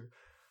comes through.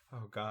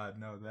 Oh god,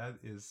 no, that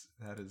is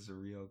a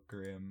real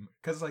grim.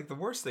 Because like the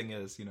worst thing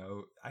is,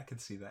 I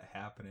could see that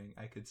happening.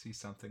 I could see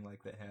something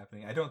like that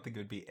happening. I don't think it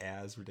would be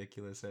as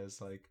ridiculous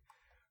as like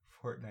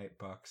Fortnite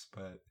bucks,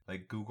 but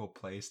like Google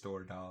Play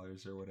Store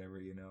dollars or whatever,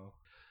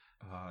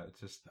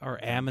 just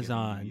or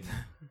Amazon,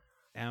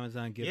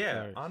 Amazon gift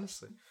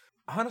cards.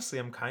 Honestly,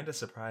 I'm kind of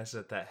surprised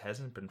that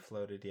hasn't been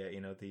floated yet.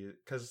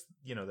 Because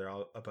they're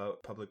all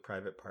about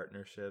public-private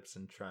partnerships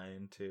and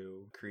trying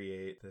to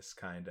create this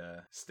kind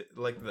of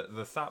like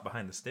the thought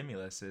behind the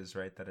stimulus is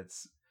right that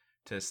it's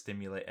to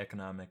stimulate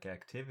economic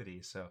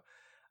activity. So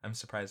I'm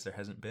surprised there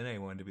hasn't been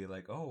anyone to be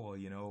like, oh,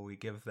 well, we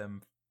give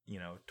them,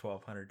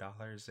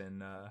 $1,200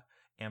 in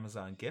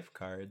Amazon gift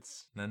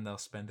cards, and then they'll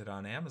spend it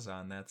on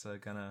Amazon. That's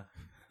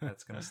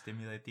gonna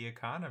stimulate the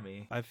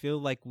economy. I feel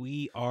like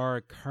we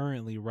are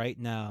currently right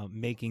now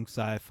making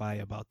sci-fi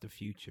about the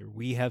future.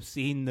 We have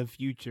seen the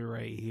future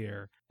right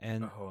here,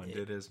 and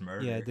it is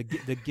murder. Yeah,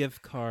 the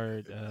gift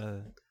card,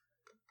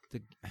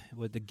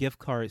 the gift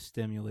card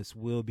stimulus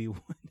will be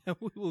one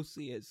that we will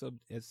see at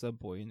some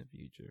point in the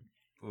future.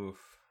 Oof,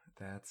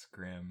 that's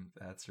grim.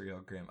 That's real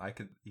grim. I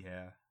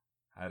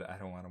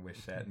don't want to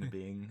wish that into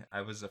being.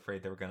 I was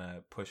afraid they were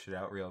gonna push it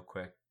out real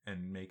quick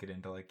and make it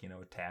into like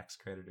a tax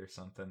credit or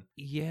something.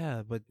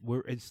 Yeah, but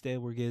we're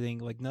getting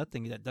like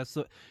nothing.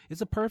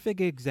 It's a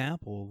perfect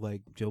example.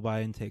 Like Joe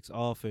Biden takes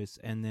office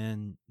and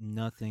then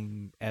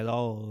nothing at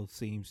all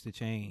seems to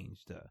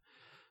change. The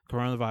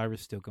coronavirus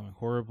still going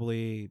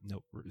horribly.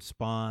 No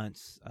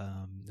response.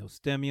 No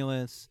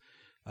stimulus.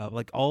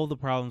 Like all the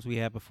problems we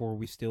had before,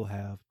 we still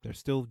have. They're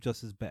still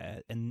just as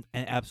bad, and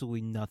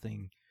absolutely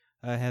nothing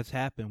has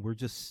happened. We're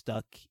just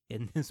stuck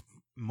in this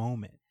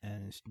moment,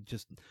 and it's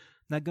just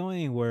not going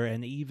anywhere.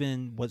 And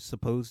even what's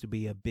supposed to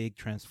be a big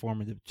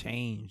transformative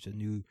change, a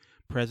new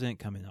president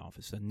coming in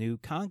office, a new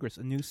Congress,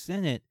 a new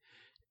Senate,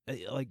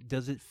 like,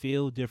 does it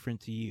feel different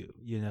to you?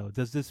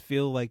 Does this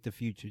feel like the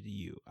future to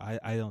you?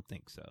 I don't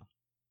think so.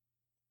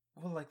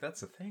 Well, like,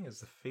 that's the thing, is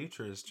the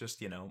future is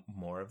just,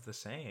 more of the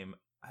same.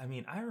 I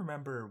mean, I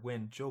remember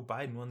when Joe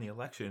Biden won the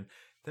election,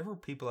 there were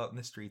people out in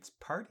the streets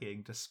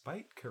partying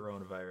despite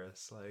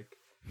coronavirus. Like,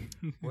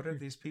 what are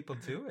these people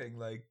doing?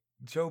 Like,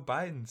 Joe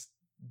Biden's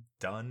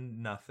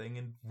done nothing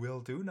and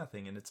will do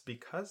nothing. And it's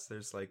because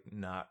there's, like,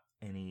 not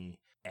any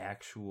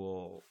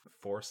actual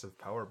force of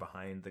power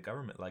behind the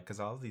government. Like, because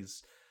all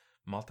these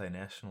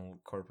multinational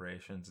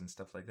corporations and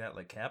stuff like that,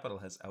 like, capital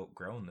has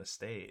outgrown the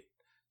state.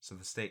 So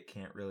the state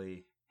can't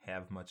really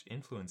have much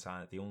influence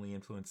on it. The only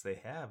influence they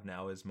have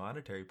now is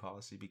monetary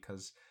policy,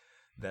 because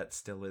that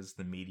still is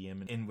the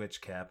medium in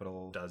which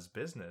capital does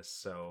business.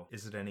 So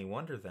is it any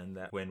wonder then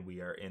that when we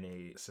are in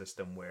a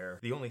system where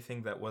the only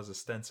thing that was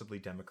ostensibly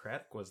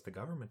democratic was the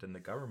government, and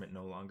the government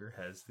no longer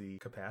has the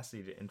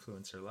capacity to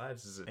influence our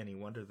lives, is it any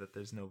wonder that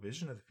there's no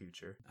vision of the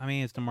future? I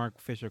mean, it's the Mark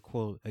Fisher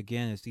quote.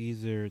 Again, it's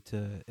easier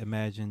to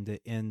imagine the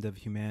end of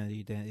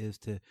humanity than it is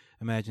to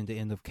imagine the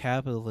end of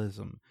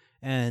capitalism.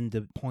 And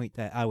the point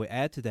that I would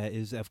add to that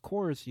is, of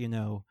course,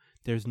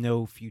 there's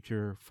no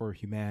future for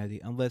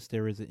humanity unless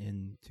there is an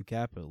end to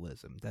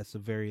capitalism. That's a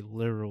very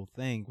literal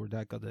thing. We're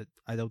not gonna.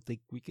 I don't think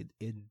we could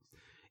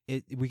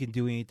we can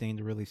do anything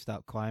to really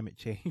stop climate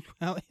change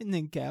without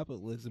ending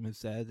capitalism. As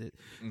sad as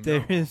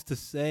there is to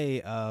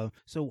say.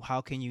 So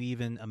how can you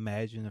even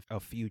imagine a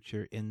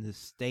future in this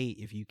state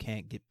if you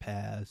can't get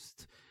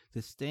past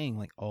this thing?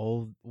 Like,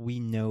 all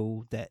we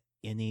know that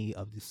any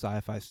of the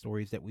sci-fi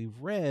stories that we've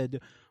read,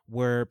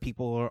 where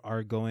people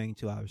are going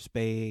to outer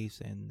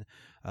space and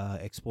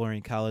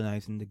exploring,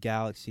 colonizing the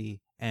galaxy,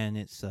 and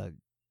it's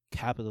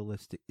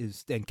capitalistic,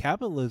 and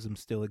capitalism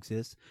still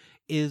exists,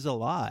 is a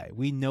lie.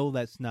 We know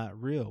that's not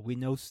real. We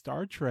know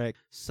Star Trek,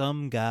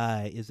 some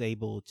guy is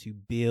able to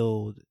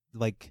build,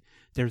 like,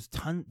 there's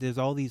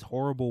all these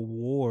horrible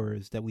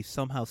wars that we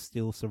somehow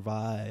still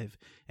survive,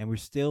 and we're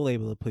still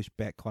able to push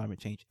back climate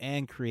change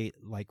and create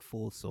like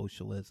full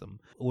socialism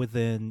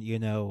within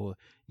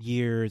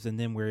years, and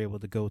then we're able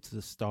to go to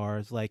the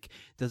stars. Like,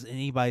 does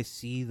anybody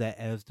see that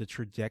as the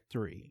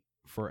trajectory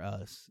for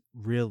us,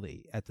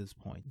 really, at this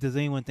point? Does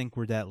anyone think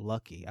we're that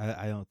lucky?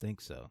 I don't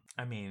think so.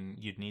 I mean,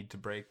 you'd need to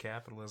break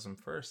capitalism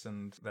first,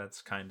 and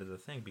that's kind of the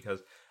thing,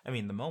 because, I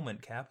mean, the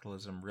moment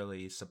capitalism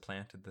really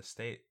supplanted the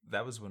state,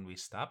 that was when we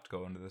stopped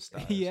going to the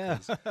stars. Yeah.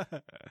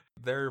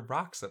 There are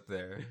rocks up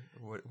there.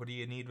 What do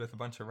you need with a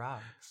bunch of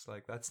rocks?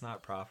 Like, that's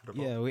not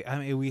profitable.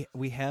 Yeah,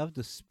 we have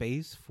the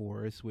Space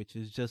Force, which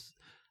is just,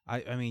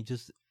 I mean,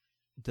 just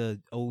the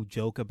old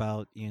joke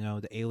about,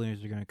 the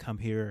aliens are going to come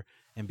here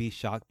and be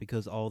shocked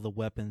because all the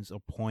weapons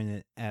are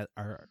pointed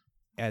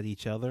at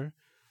each other,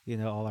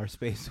 all our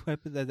space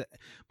weapons.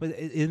 But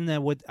isn't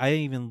that what I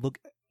didn't even look?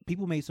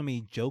 People made so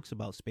many jokes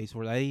about Space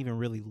Force. I didn't even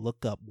really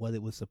look up what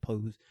it was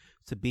supposed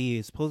to be.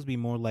 It's supposed to be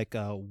more like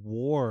a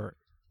war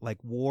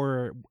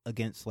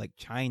against like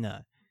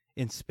China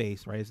in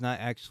space, right? It's not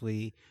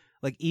actually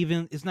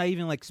it's not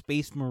even like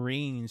Space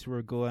Marines who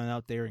are going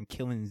out there and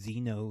killing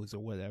Xenos or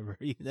whatever,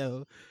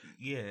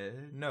 Yeah,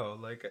 no,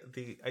 like,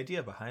 the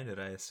idea behind it,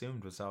 I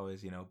assumed, was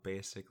always,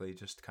 basically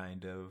just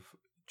kind of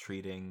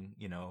treating,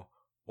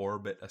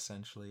 orbit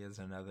essentially as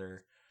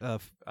another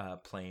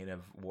plane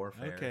of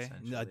warfare. Okay,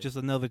 just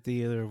another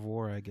theater of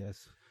war, I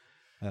guess.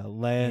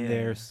 Land,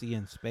 air, sea,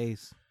 and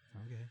space.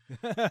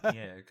 Okay.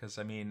 Yeah, because,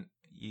 I mean,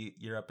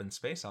 you're up in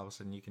space, all of a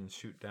sudden you can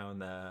shoot down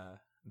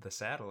the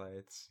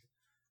satellites.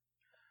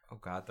 Oh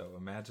God, though,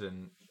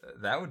 imagine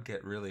that would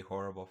get really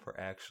horrible for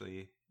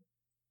actually,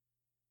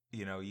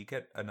 you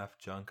get enough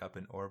junk up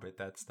in orbit,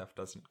 that stuff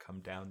doesn't come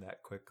down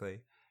that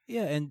quickly.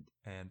 Yeah, and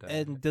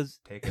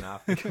does taking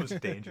off becomes a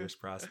dangerous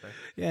prospect.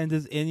 Yeah, and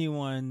does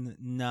anyone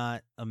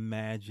not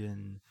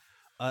imagine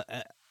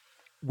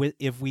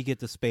if we get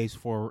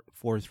the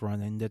Force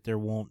running, that there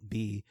won't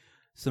be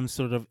some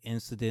sort of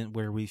incident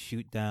where we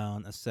shoot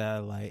down a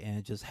satellite and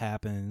it just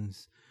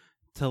happens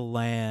to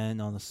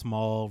land on a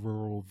small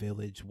rural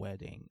village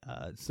wedding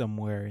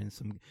somewhere in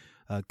some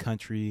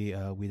country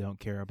we don't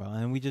care about,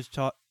 and we just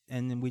chalk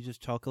and then we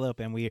just chalk it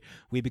up, and we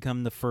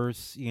become the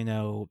first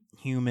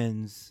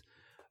humans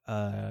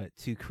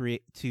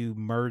to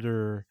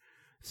murder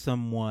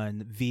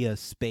someone via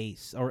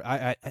space. Or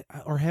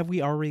or have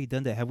we already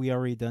done that?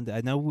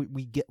 I know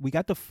we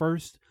got the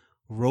first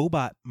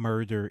robot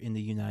murder in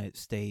the United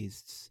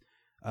States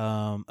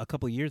a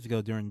couple of years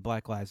ago during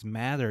Black Lives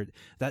Matter.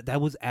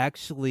 That was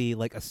actually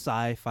like a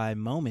sci-fi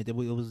moment. It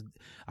was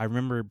I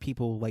remember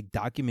people like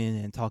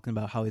documenting and talking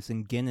about how it's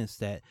in Guinness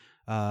that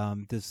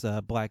this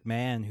black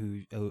man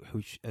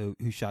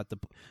who shot the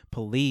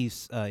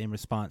police in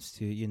response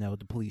to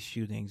the police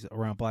shootings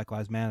around Black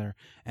Lives Matter,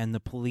 and the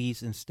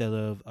police, instead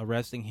of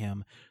arresting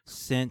him,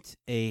 sent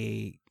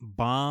a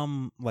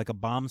bomb, like a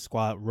bomb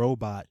squad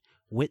robot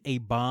with a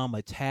bomb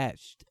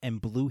attached,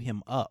 and blew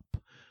him up.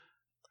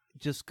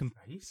 Are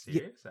you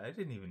serious? I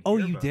didn't even. Oh,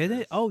 hear you about did this.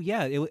 it? Oh,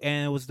 yeah.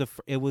 It was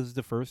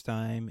the first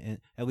time,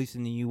 at least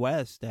in the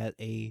U.S., that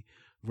a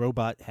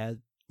robot had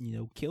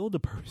killed a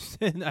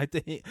person. I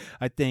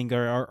think,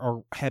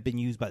 or had been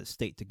used by the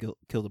state to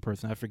kill the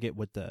person. I forget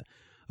what the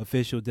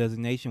official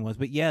designation was,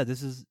 but yeah,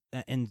 this is,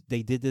 and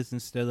they did this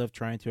instead of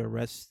trying to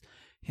arrest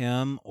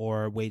him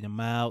or wait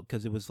him out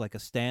because it was like a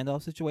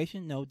standoff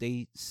situation. No,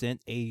 they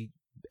sent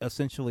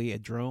essentially a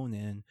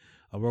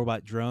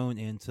robot drone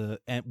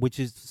which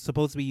is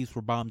supposed to be used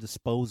for bomb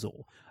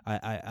disposal.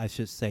 I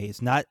should say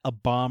it's not a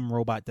bomb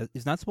robot.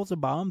 It's not supposed to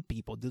bomb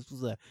people. This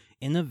was a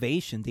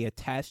innovation. They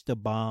attached a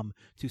bomb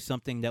to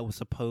something that was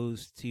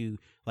supposed to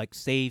like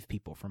save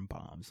people from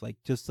bombs. Like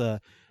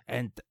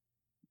and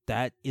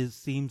that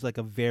seems like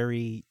a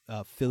very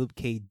Philip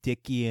K.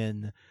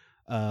 Dickian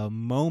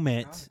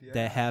moment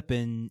that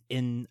happened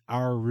in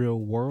our real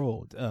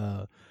world.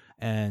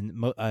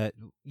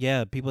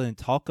 People didn't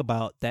talk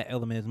about that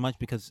element as much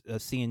because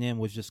CNN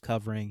was just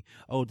covering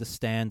the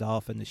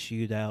standoff and the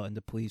shootout and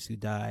the police who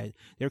died.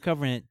 They were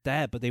covering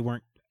that, but they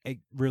weren't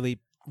really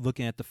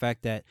looking at the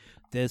fact that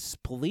this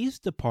police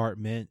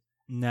department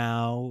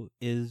now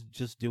is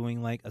just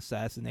doing like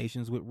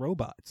assassinations with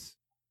robots.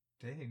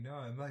 Dang, no,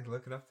 I'm like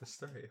looking up the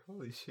story.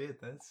 Holy shit,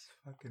 that's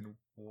fucking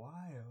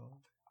wild.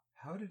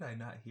 How did I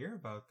not hear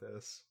about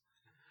this?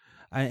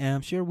 I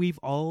am sure we've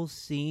all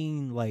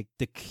seen like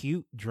the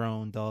cute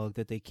drone dog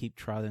that they keep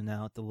trotting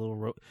out, the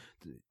little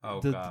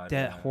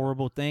that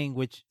horrible thing,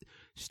 which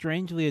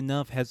strangely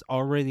enough has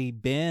already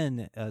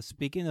been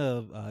speaking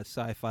of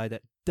sci-fi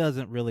that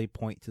doesn't really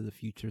point to the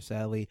future,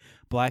 sadly.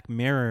 Black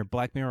Mirror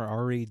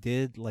already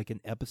did like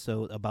an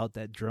episode about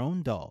that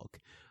drone dog.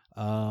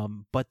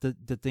 But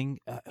the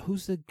thing,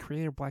 who's the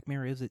creator of Black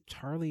Mirror? Is it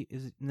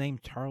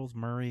named Charles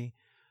Murray?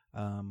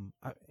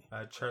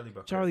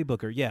 Charlie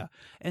Booker, yeah.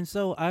 And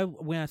so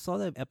when I saw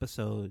that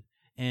episode,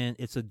 and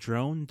it's a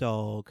drone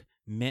dog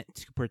meant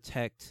to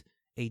protect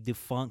a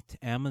defunct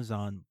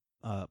Amazon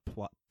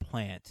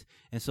plant,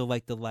 and so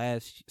like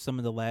some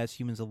of the last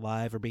humans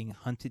alive are being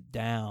hunted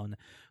down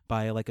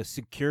by like a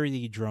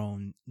security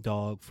drone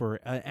dog for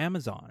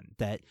Amazon.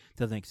 That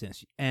doesn't make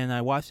sense. And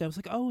I watched it, I was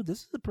like, oh,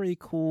 this is a pretty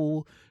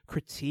cool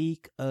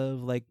critique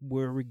of like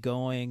where we're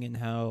going and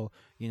how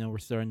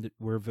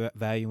we're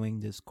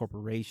valuing this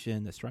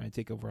corporation that's trying to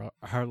take over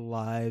our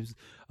lives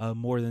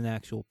more than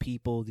actual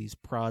people, these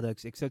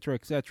products, etc.,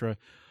 etc.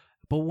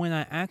 But when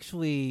I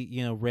actually,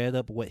 read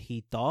up what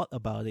he thought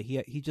about it,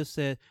 he just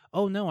said,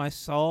 "Oh no, I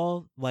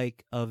saw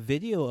like a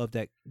video of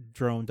that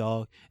drone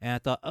dog, and I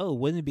thought, oh,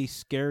 wouldn't it be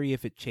scary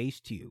if it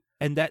chased you?"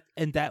 And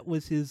that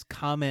was his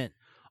comment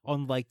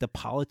on like the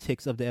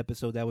politics of the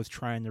episode that I was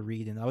trying to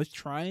read, and I was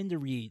trying to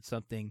read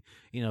something,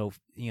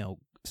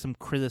 some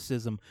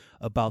criticism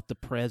about the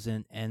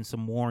present and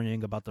some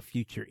warning about the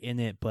future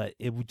in it, but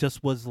it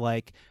just was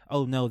like,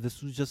 oh no,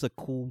 this was just a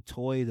cool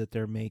toy that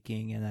they're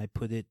making, and I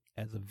put it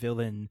as a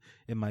villain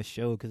in my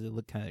show because it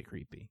looked kind of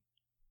creepy.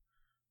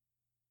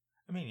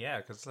 I mean, yeah,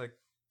 because like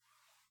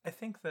I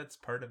think that's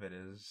part of it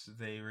is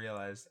they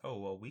realized, oh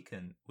well, we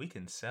can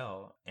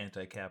sell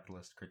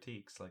anti-capitalist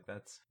critiques. Like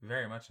that's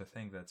very much a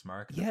thing that's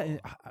marketable. Yeah,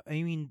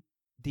 I mean,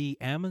 the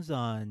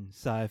Amazon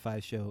sci-fi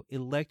show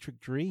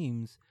Electric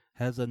Dreams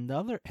has an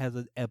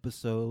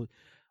episode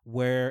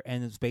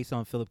and it's based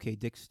on Philip K.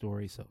 Dick's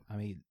story. So I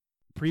mean,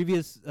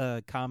 previous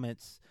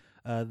comments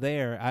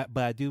there,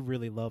 but I do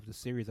really love the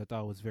series. I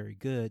thought it was very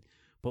good.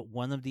 But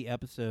one of the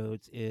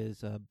episodes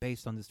is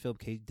based on this Philip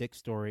K. Dick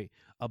story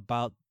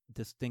about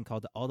this thing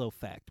called the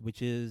Autofact,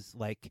 which is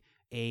like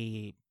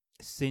a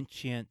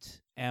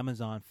sentient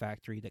Amazon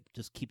factory that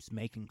just keeps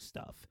making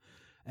stuff.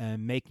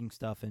 And making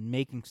stuff,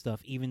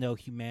 even though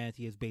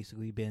humanity has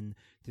basically been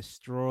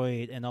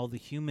destroyed, and all the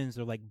humans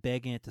are like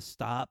begging it to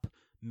stop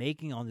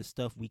making all this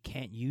stuff. We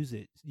can't use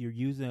it. You're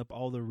using up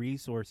all the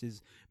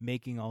resources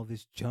making all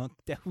this junk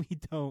that we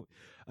don't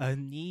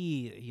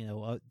need.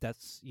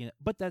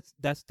 But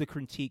that's the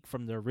critique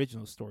from the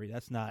original story.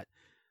 That's not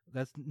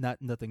that's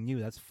not nothing new.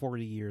 That's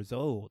 40 years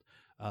old.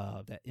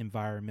 That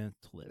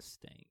environmentalist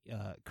thing,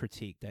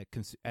 critique, that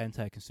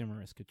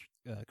anti-consumerist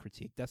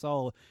critique. That's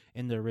all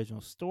in the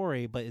original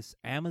story, but it's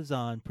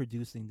Amazon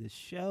producing this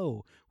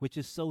show, which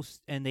is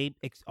and they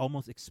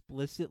almost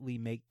explicitly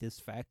make this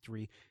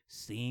factory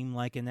seem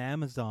like an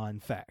Amazon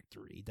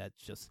factory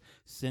that's just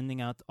sending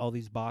out all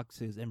these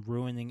boxes and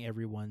ruining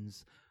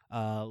everyone's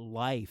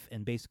life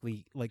and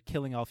basically like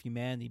killing off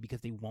humanity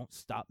because they won't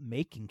stop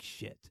making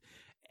shit.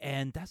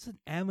 And that's an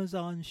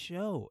Amazon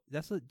show.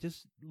 That's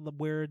just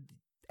where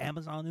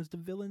Amazon is the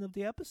villain of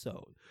the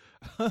episode.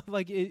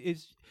 Like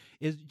it's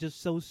just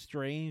so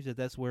strange that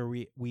that's where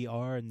we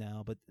are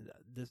now. But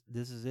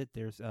this is it.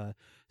 There's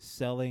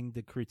selling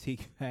the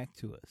critique back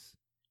to us.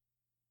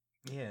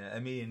 Yeah, I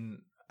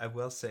mean, I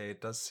will say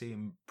it does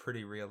seem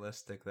pretty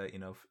realistic that, you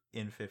know,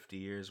 in 50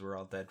 years we're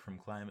all dead from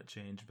climate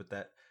change, but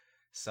that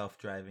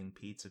self-driving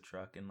pizza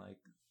truck in like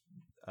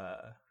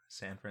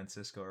San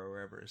Francisco or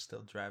wherever is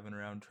still driving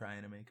around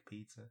trying to make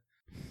pizza.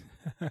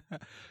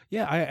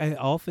 Yeah, I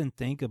often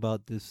think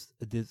about this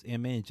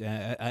image.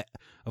 I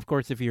of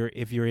course, if you're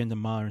into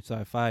modern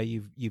sci-fi,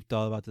 you've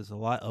thought about this a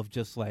lot, of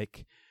just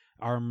like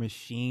our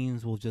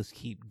machines will just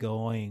keep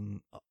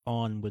going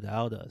on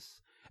without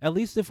us. At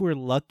least if we're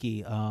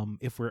lucky.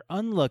 If we're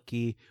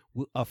unlucky,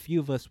 a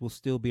few of us will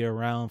still be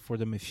around for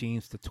the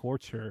machines to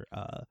torture.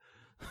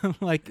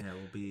 Like yeah,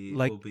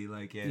 we'll be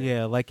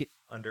like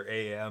under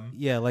AM.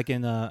 Yeah, like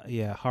in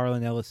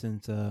Harlan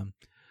Ellison's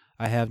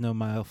I Have No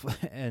Mouth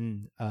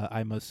and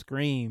I Must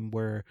Scream,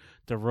 where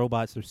the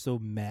robots are so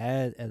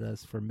mad at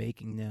us for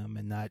making them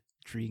and not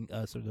treating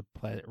us or the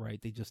planet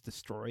right, they just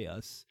destroy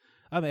us.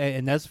 I mean,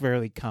 and that's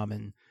very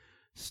common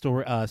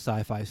story,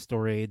 sci-fi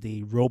story,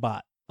 the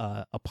robot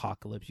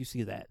apocalypse. You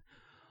see that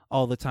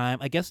all the time.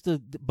 I guess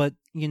but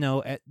you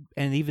know,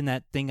 and even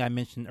that thing I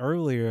mentioned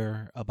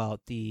earlier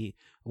about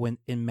when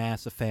in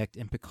Mass Effect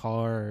and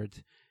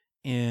Picard,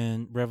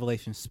 in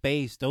Revelation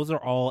Space, those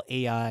are all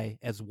AI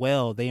as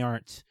well. They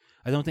aren't.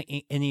 I don't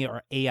think any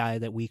are AI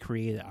that we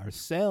created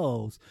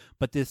ourselves,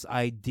 but this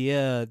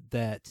idea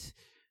that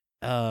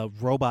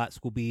robots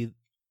will be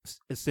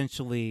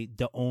essentially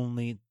the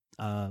only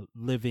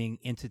living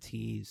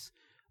entities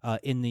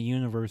in the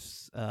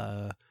universe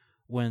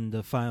when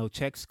the final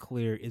checks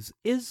clear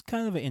is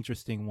kind of an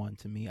interesting one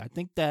to me. I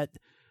think that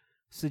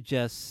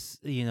suggests,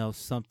 you know,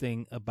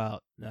 something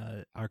about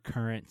our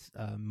current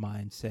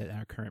mindset and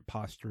our current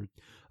posture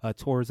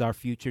towards our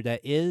future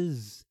that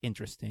is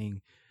interesting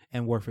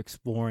and worth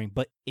exploring,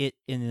 but it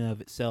in and of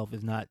itself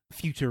is not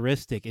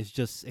futuristic. It's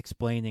just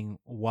explaining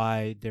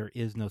why there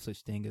is no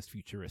such thing as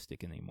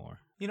futuristic anymore.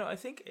 You know, I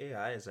think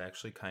AI is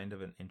actually kind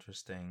of an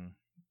interesting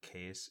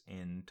case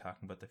in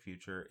talking about the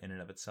future in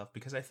and of itself,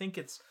 because I think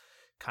it's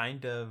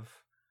kind of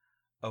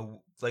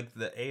like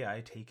the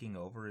AI taking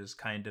over is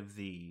kind of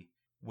the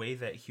way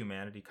that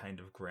humanity kind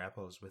of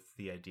grapples with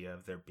the idea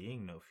of there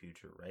being no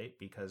future, right?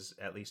 Because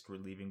at least we're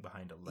leaving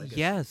behind a legacy.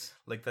 Yes.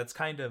 Like that's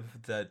kind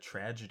of the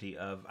tragedy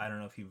of, I don't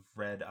know if you've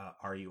read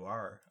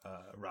RUR,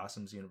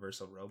 Rossum's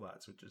Universal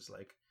Robots, which is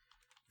like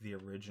the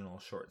original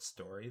short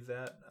story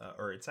that,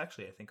 or it's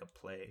actually, I think, a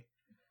play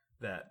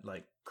that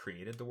like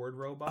created the word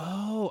robot.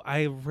 Oh,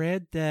 I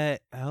read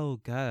that. Oh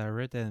God, I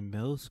read that in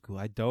middle school.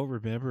 I don't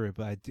remember it,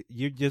 but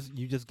you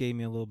just gave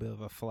me a little bit of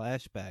a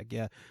flashback.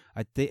 Yeah,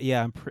 I think.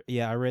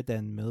 Yeah, I read that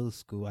in middle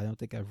school. I don't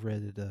think I've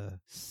read it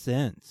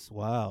since.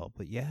 Wow,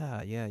 but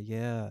yeah.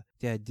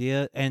 The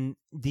idea and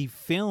the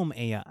film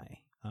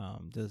AI,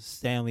 the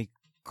Stanley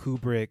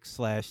Kubrick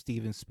 /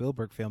 Steven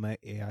Spielberg film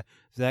AI,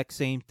 exact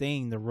same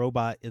thing. The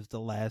robot is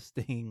the last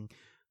thing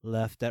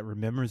left that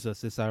remembers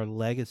us. It's our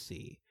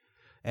legacy.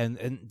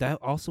 And that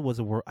also was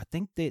a world. I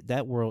think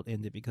that world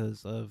ended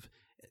because of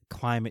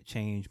climate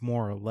change,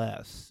 more or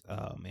less,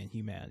 and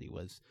humanity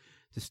was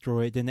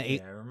destroyed. Then I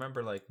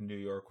remember like New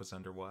York was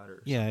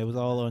underwater. Yeah, it was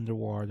all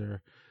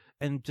underwater,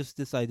 and just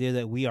this idea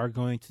that we are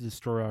going to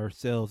destroy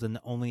ourselves, and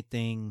the only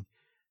thing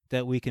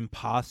that we can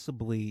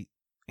possibly,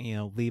 you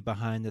know, leave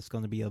behind that's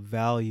going to be of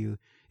value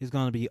is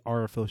going to be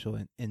artificial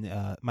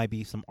and might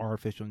be some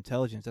artificial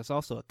intelligence. That's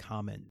also a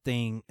common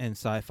thing in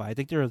sci-fi. I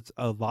think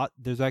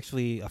there's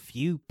actually a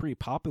few pretty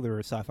popular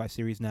sci-fi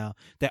series now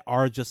that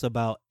are just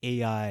about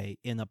AI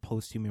in a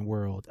post-human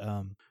world.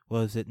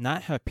 Was it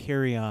not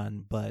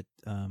Hyperion, but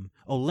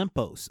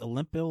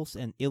Olympos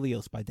and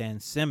Ilios by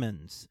Dan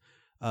Simmons.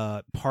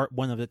 Part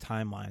one of the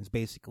timelines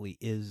basically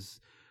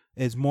is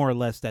more or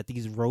less that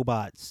these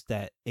robots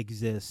that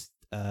exist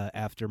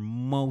after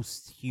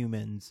most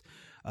humans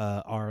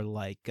are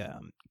like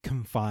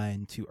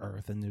confined to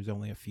Earth, and there's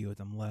only a few of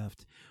them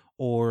left.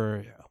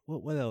 Or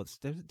what else?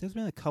 There's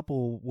been a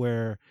couple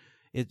where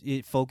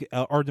it focus,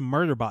 or the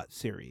Murderbot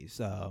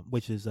series,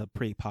 which is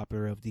pretty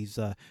popular, of these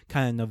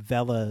kind of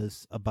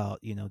novellas about,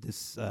 you know,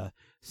 this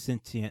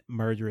sentient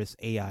murderous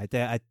AI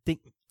that I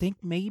think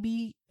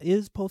maybe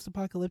is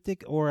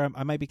post-apocalyptic, or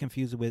I might be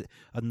confused with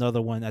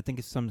another one. I think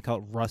it's something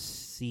called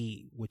Rust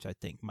C, which I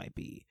think might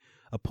be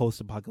a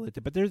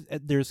post-apocalyptic. But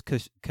there's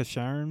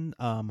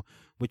Kasharn,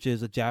 which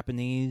is a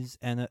Japanese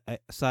and a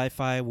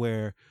sci-fi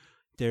where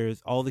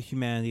There's all the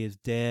humanity is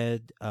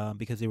dead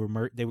because they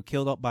were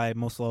killed up by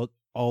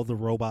all the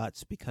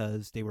robots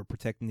because they were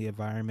protecting the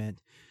environment,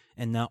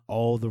 and now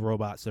all the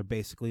robots are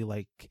basically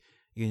like,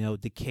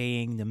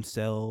 decaying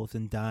themselves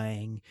and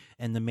dying.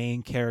 And the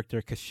main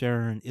character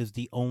Kashern is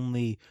the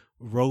only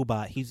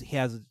robot. He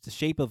has the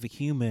shape of a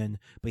human,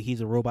 but he's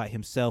a robot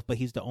himself. But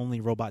he's the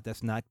only robot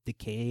that's not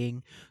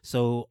decaying.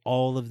 So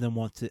all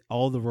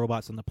the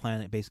robots on the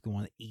planet basically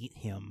want to eat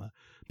him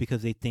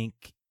because they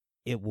think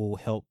it will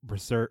help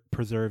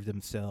preserve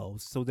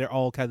themselves. So they're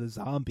all kind of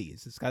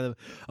zombies. It's kind of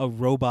a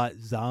robot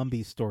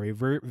zombie story.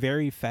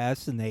 Very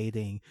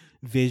fascinating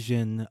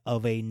vision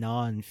of a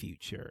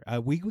non-future.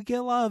 We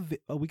get a lot of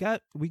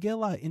we get a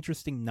lot of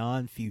interesting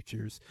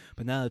non-futures,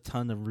 but not a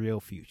ton of real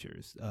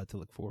futures to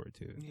look forward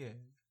to. Yeah.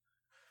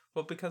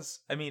 Well,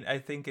 because I mean, I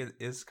think it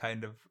is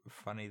kind of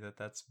funny that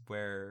that's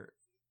where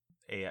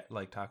AI,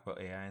 like talk about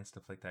AI and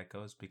stuff like that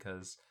goes,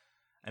 because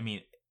I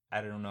mean,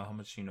 I don't know how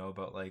much you know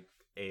about like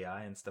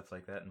AI and stuff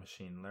like that and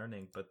machine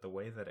learning, but the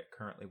way that it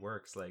currently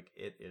works, like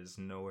it is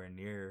nowhere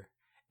near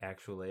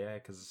actual AI,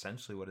 because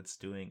essentially what it's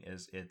doing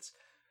is it's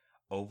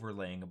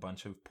overlaying a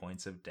bunch of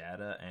points of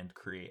data and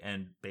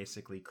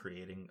basically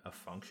creating a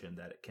function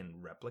that it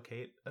can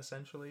replicate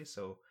essentially.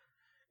 So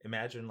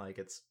imagine like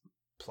it's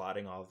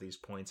plotting all of these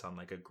points on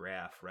like a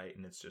graph, right?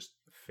 And it's just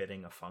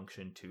fitting a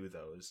function to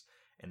those,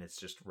 and it's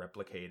just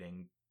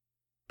replicating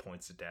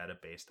points of data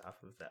based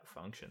off of that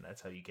function.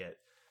 That's how you get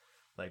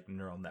like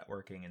neural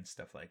networking and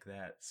stuff like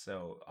that.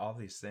 So all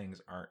these things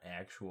aren't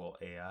actual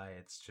AI.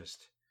 It's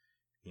just,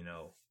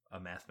 a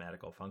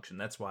mathematical function.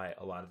 That's why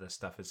a lot of this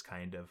stuff is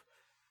kind of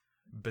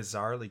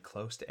bizarrely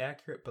close to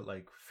accurate, but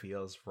like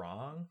feels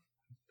wrong,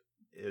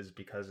 is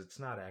because it's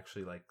not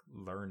actually like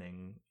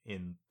learning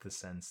in the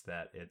sense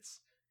that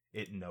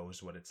it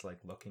knows what it's like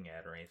looking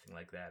at or anything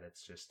like that.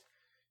 It's just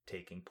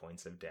taking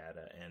points of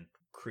data and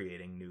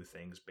creating new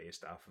things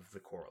based off of the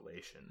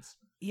correlations.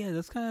 Yeah,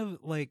 that's kind of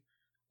like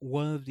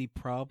one of the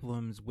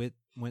problems with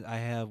when I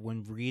have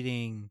when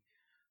reading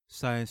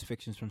science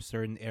fictions from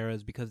certain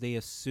eras, because they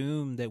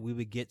assume that we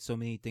would get so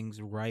many things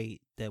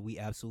right that we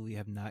absolutely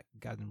have not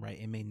gotten right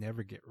and may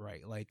never get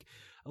right. Like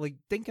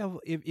think of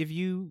if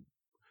you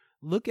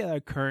look at our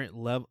current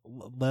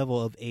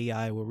level of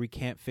AI, where we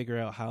can't figure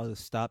out how to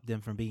stop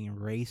them from being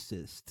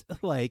racist.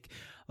 like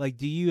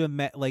do you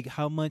like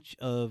how much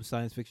of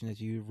science fiction that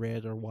you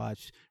read or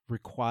watched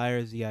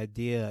requires the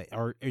idea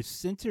or is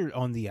centered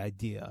on the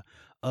idea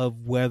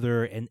of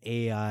whether an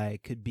AI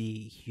could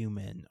be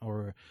human,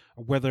 or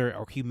whether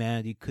our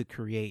humanity could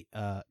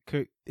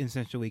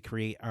essentially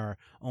create our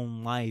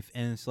own life.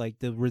 And it's like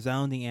the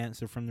resounding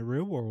answer from the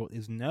real world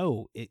is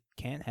no, it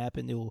can't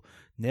happen. It will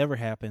never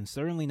happen.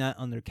 Certainly not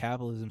under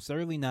capitalism.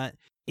 Certainly not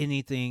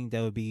anything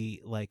that would be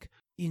like,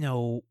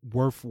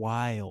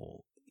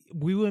 worthwhile.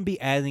 We wouldn't be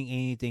adding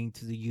anything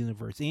to the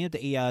universe. Any of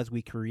the AIs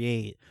we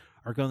create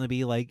are going to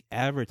be like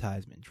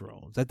advertisement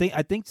drones. I think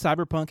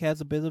Cyberpunk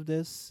has a bit of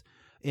this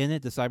in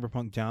it. The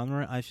cyberpunk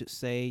genre, I should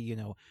say,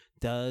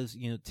 does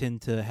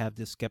tend to have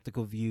this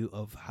skeptical view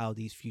of how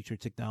these future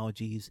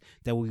technologies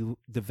that we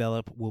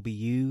develop will be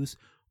used.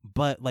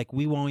 But like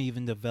we won't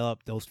even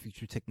develop those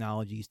future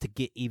technologies to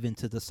get even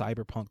to the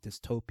cyberpunk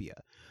dystopia.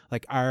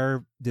 Like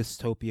our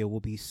dystopia will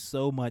be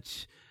so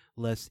much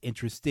less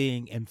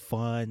interesting and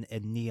fun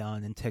and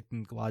neon and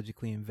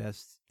technologically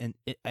advanced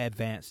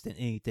than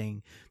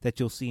anything that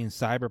you'll see in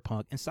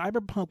Cyberpunk. And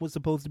Cyberpunk was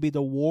supposed to be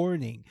the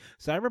warning.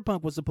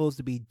 Cyberpunk was supposed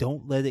to be,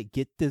 don't let it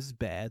get this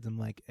bad. I'm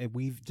like,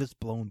 we've just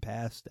blown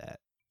past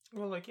that.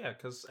 Well, like, yeah,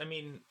 because I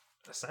mean,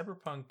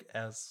 cyberpunk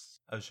as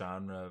a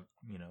genre,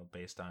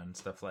 based on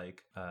stuff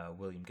like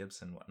William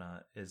Gibson and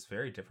whatnot, is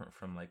very different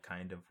from like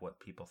kind of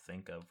what people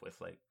think of with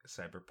like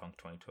Cyberpunk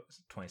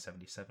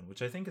 2077,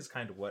 which I think is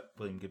kind of what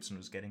William Gibson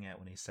was getting at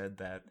when he said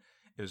that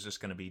it was just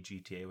going to be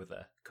GTA with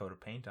a coat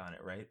of paint on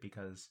it, right?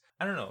 Because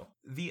I don't know,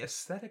 the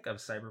aesthetic of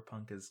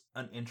Cyberpunk is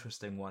an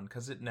interesting one,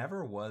 because it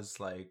never was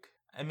like,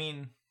 I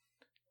mean,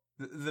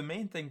 the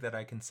main thing that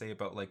I can say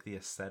about like the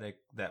aesthetic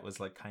that was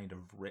like kind of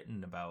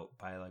written about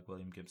by like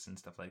William Gibson,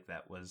 stuff like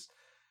that, was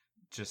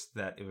just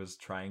that it was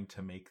trying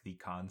to make the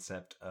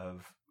concept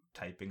of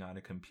typing on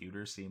a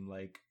computer seem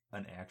like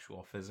an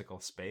actual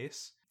physical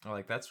space.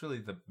 Like that's really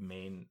the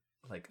main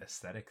like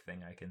aesthetic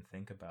thing I can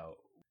think about,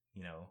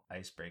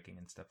 ice breaking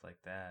and stuff like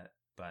that.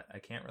 But I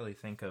can't really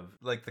think of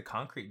like the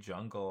concrete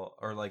jungle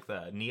or like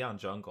the neon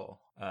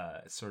jungle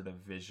sort of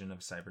vision of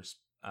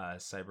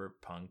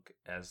cyberpunk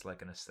as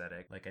like an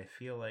aesthetic. Like I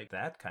feel like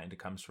that kind of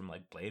comes from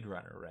like Blade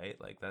Runner, right?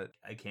 Like that,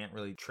 I can't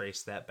really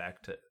trace that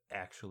back to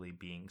actually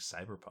being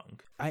cyberpunk.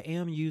 I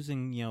am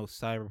using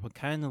cyberpunk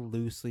kind of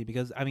loosely,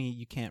 because I mean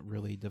you can't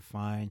really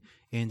define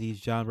in these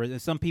genres.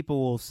 And some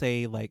people will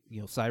say like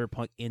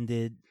cyberpunk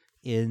ended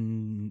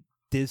in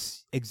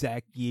this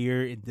exact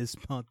year, in this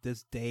month,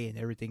 this day, and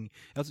everything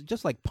else,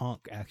 just like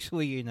punk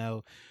actually.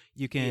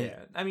 You can, yeah,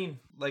 I mean,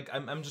 like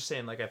I'm just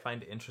saying, like I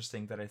find it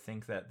interesting that I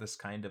think that this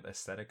kind of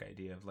aesthetic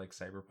idea of like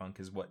cyberpunk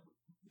is what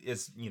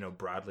is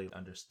broadly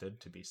understood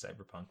to be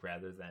cyberpunk,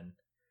 rather than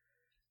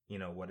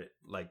what it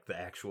like the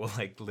actual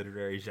like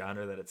literary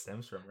genre that it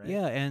stems from, right?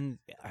 Yeah, and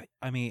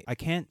I mean, I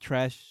can't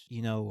trash,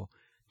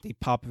 the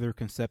popular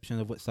conception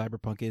of what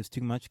cyberpunk is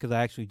too much because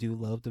I actually do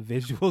love the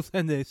visuals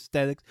and the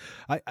aesthetics.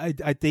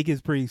 I think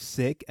it's pretty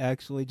sick,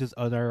 actually, just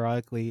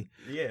unironically.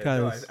 Yeah,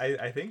 no, Because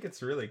I think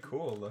it's really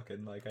cool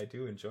looking. Like, I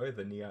do enjoy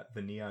the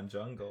neon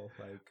jungle.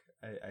 Like,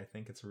 I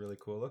think it's a really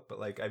cool look. But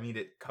like, I mean,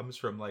 it comes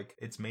from like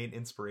its main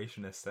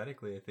inspiration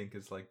aesthetically. I think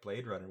is like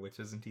Blade Runner, which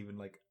isn't even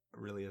like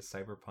really a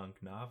cyberpunk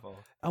novel.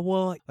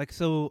 well, like,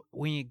 so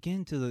when you get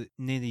into the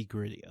nitty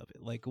gritty of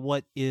it, like,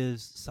 what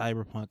is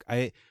cyberpunk?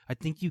 I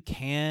think you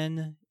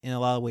can, in a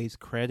lot of ways,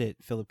 credit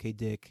Philip K.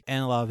 Dick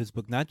and a lot of his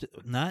book, not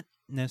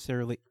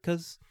necessarily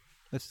because.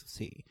 Let's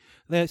see.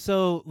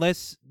 So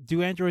let's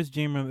do Android's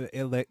Dream of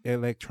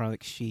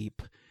Electronic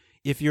Sheep.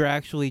 If you're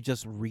actually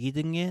just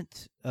reading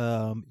it,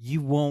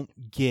 you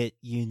won't get,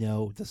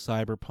 the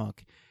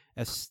cyberpunk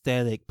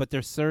aesthetic, but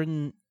there's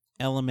certain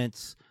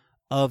elements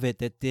of it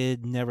that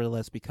did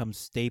nevertheless become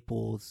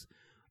staples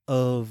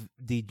of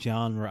the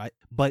genre.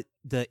 But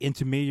the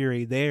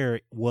intermediary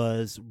there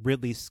was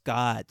Ridley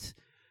Scott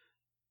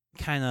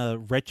kind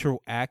of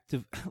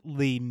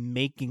retroactively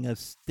making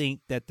us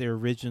think that the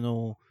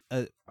original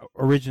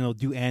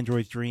Do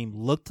Android's Dream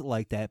looked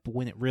like that, but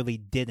when it really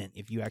didn't.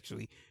 If you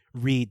actually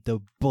read the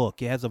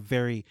book, it has a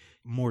very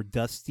more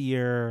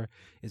dustier,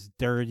 it's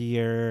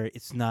dirtier,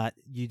 it's not,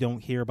 you don't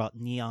hear about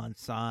neon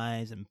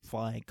signs and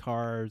flying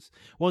cars.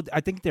 Well,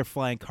 I think they're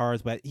flying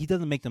cars, but he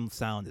doesn't make them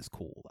sound as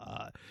cool.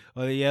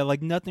 Yeah,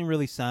 like nothing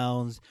really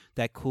sounds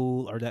that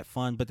cool or that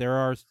fun, but there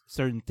are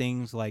certain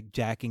things like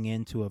jacking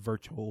into a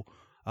virtual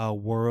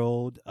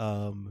world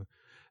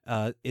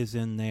is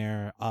in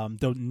there.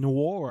 The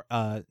noir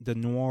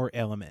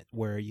element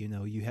where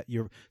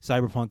your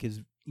cyberpunk is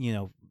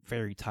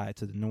very tied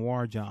to the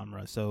noir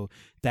genre. So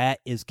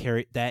that is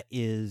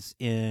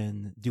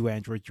in Do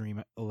Android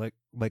Dream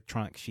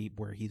Electronic Sheep,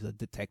 where he's a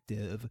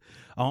detective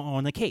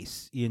on a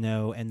case,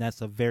 and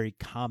that's a very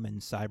common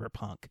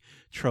cyberpunk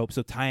trope.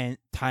 So tying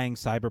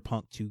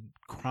cyberpunk to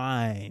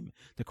crime,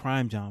 the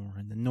crime genre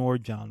and the noir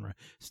genre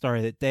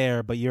started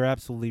there. But you're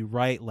absolutely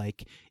right.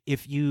 Like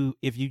if you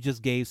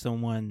just gave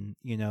someone,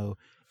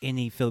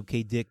 any Philip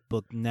K. Dick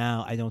book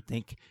now, I don't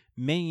think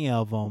many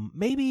of them,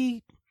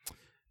 maybe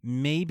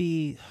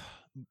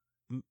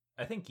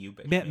I think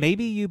Ubik.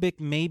 maybe Ubik,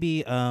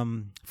 maybe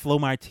Flow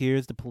My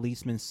Tears, The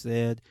Policeman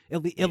Said.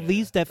 At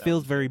least that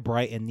feels very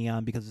bright and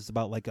neon because it's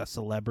about like a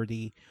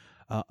celebrity,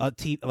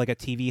 like a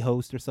TV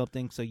host or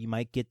something. So you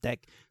might get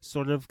that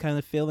sort of kind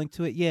of feeling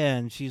to it. Yeah,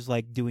 and she's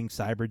like doing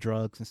cyber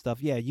drugs and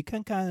stuff. Yeah, you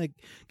can kind of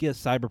get a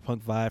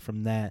cyberpunk vibe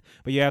from that.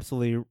 But you're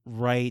absolutely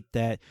right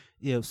that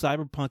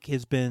cyberpunk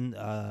has been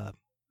a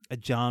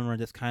genre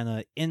that's kind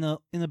of in a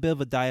bit of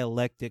a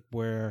dialectic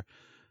where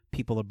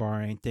people are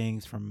borrowing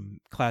things from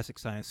classic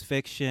science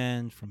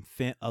fiction, from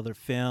other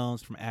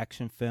films, from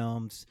action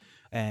films,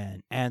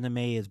 and anime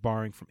is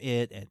borrowing from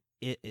it, and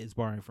it is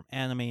borrowing from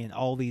anime, and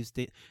all these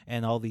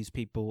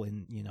people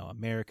in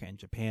America and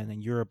Japan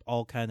and Europe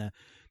all kind of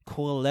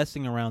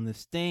coalescing around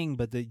this thing.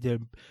 But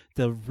the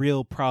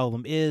real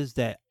problem is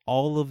that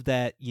all of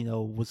that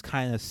was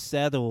kind of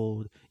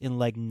settled in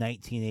like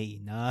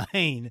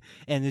 1989,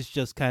 and it's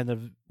just kind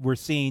of, we're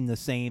seeing the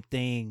same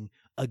thing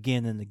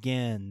again and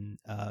again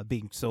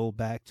being sold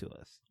back to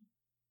us.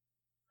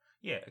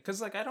 Yeah, because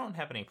like I don't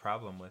have any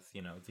problem with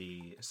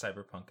the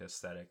cyberpunk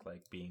aesthetic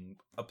like being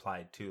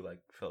applied to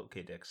like Philip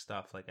K. Dick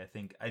stuff. Like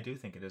I do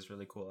think it is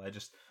really cool. I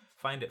just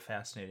find it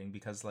fascinating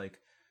because like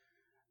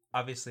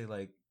obviously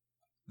like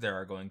there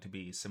are going to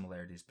be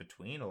similarities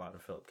between a lot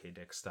of Philip K.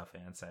 Dick stuff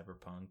and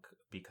cyberpunk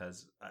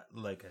because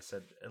like I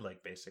said,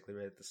 like basically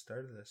right at the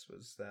start of this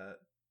was that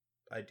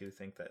I do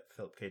think that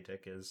Philip K.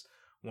 Dick is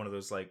one of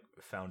those like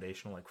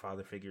foundational like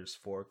father figures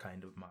for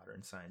kind of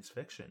modern science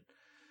fiction.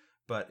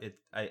 But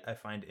I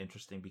find it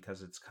interesting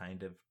because it's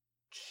kind of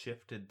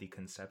shifted the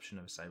conception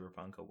of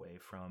cyberpunk away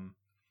from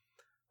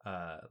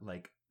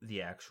like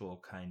the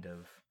actual kind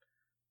of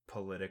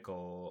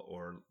political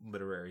or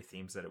literary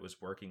themes that it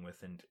was working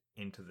with and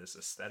into this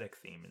aesthetic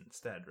theme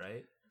instead,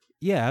 right?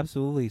 Yeah,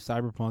 absolutely.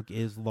 Cyberpunk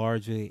is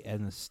largely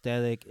an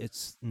aesthetic.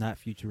 It's not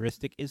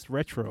futuristic. It's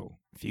retro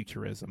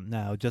futurism.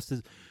 Now, just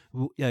as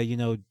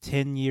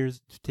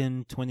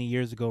 20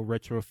 years ago,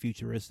 retro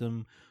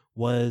futurism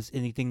was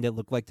anything that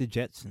looked like the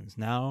Jetsons.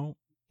 Now,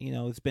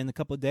 it's been a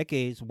couple of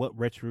decades. What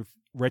retro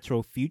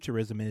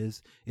futurism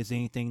is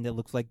anything that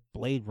looks like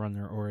Blade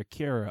Runner or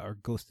Akira or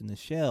Ghost in the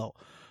Shell.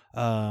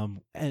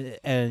 And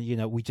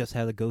we just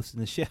had a Ghost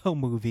in the Shell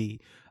movie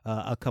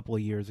a couple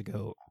of years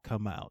ago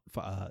come out.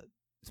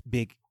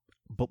 Big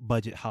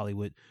budget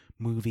Hollywood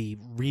movie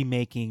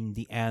remaking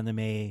the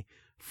anime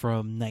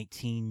from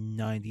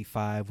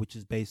 1995, which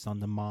is based on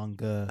the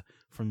manga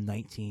from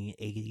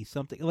 1980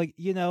 something. Like,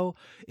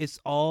 it's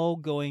all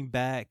going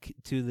back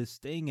to this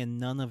thing, and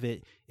none of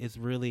it is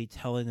really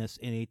telling us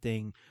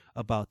anything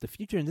about the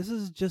future. And this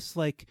is just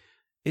like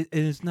it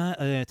is not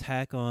an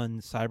attack on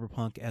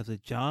cyberpunk as a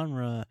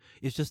genre.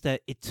 It's just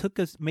that it took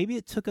us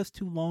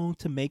too long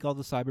to make all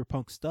the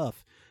cyberpunk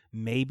stuff.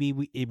 Maybe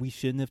we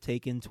shouldn't have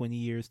taken 20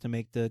 years to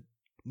make the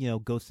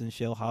Ghost in the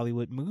Shell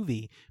Hollywood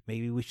movie.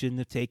 Maybe we shouldn't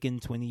have taken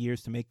 20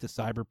 years to make the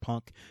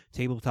cyberpunk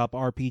tabletop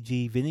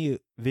RPG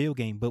video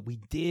game, but we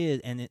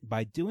did, and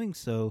by doing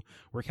so,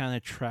 we're kind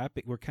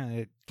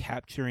of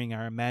capturing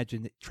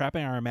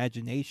trapping our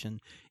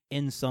imagination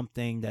in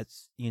something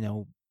that's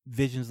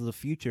visions of the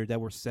future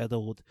that were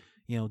settled,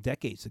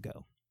 decades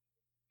ago.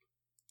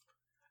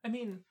 I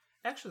mean,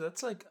 actually,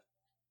 that's like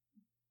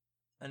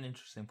an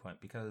interesting point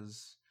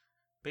because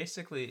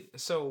basically,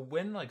 so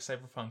when like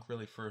cyberpunk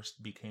really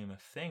first became a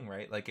thing,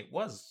 right? Like it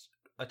was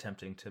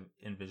attempting to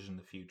envision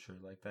the future.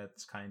 Like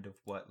that's kind of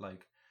what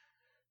like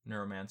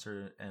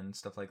Neuromancer and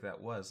stuff like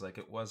that was. Like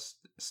it was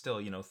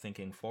still,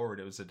 thinking forward.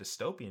 It was a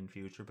dystopian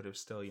future, but it was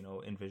still,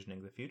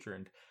 envisioning the future.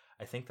 And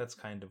I think that's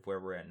kind of where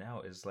we're at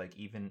now is like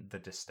even the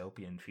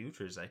dystopian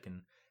futures I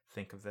can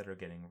think of that are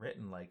getting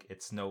written, like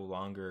it's no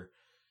longer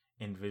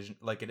envision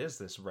like it is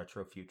this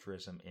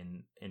retrofuturism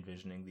in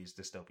envisioning these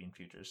dystopian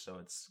futures. So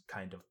it's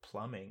kind of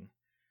plumbing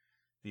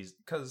these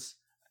because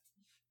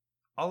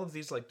all of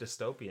these like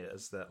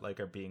dystopias that like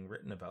are being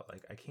written about,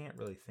 like I can't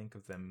really think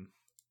of them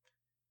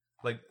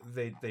like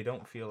they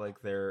don't feel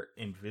like they're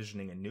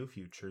envisioning a new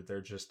future.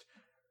 They're just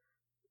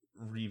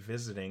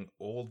revisiting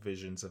old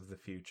visions of the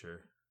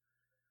future,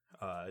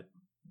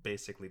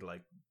 basically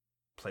like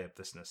play up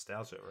this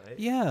nostalgia, right?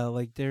 Yeah,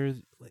 like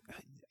there's like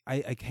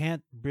I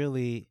can't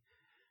really.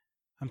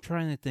 I'm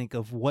trying to think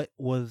of what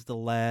was the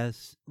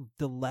last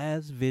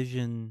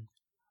vision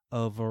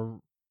of a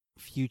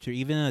future,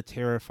 even a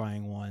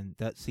terrifying one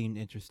that seemed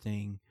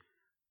interesting.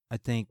 I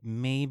think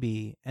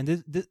maybe, and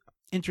this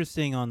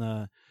interesting on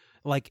a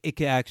like it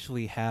could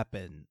actually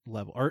happen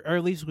level, or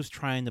at least was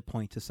trying to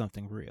point to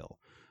something real.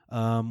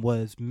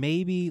 Was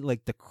maybe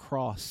like the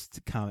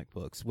Crossed comic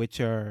books, which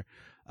are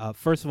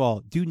first of all,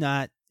 do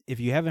not,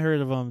 if you haven't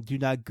heard of them, do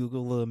not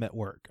Google them at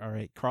work. All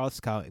right,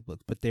 Crossed comic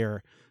books, but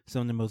they're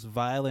some of the most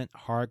violent,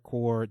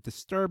 hardcore,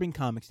 disturbing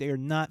comics. They are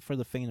not for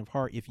the faint of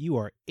heart. If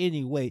you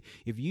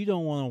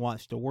don't want to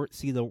watch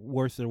see the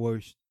worst of the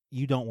worst,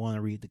 you don't want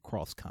to read the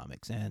Cross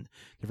comics, and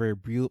they're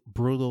very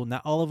brutal.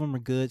 Not all of them are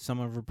good. Some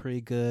of them are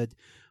pretty good.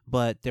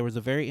 But there was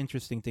a very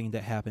interesting thing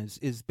that happens.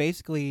 Is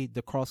basically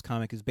the Cross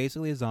comic is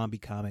basically a zombie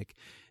comic,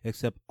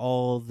 except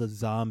all the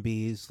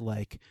zombies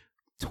like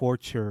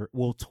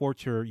will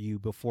torture you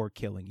before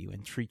killing you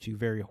and treat you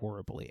very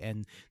horribly,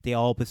 and they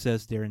all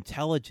possess their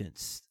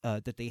intelligence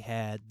that they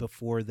had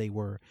before they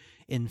were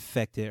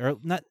infected, or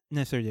not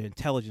necessarily their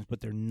intelligence but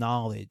their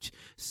knowledge.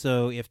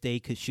 So if they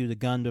could shoot a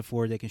gun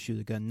before, they can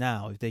shoot a gun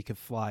now. If they could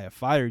fly a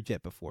fighter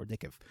jet before, they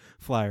could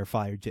fly a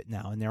fighter jet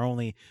now, and their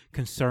only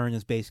concern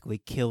is basically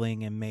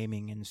killing and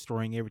maiming and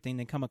destroying everything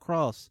they come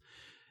across.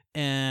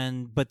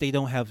 But they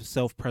don't have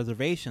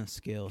self-preservation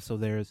skills, so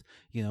there's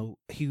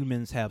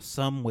humans have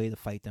some way to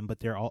fight them, but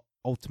they're all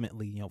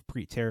ultimately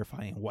pretty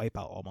terrifying and wipe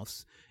out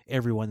almost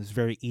everyone. It's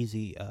very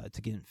easy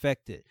to get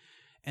infected,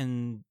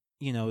 and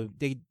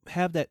they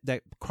have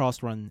that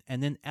cross run,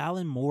 and then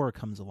Alan Moore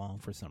comes along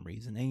for some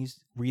reason, and he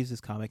reads this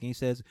comic and he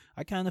says,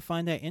 I kind of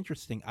find that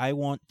interesting. I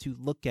want to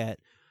look at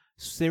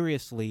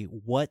seriously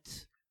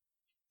what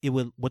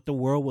the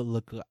world would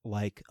look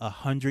like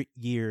 100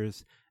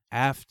 years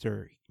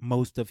after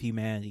most of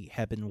humanity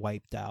had been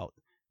wiped out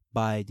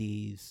by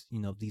these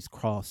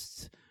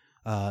crossed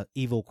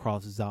evil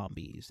cross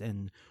zombies,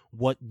 and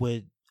what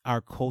would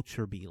our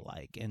culture be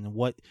like, and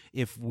what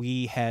if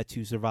we had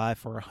to survive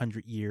for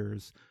 100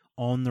 years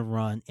on the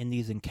run in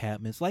these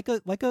encampments,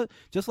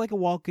 just like a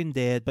Walking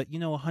Dead, but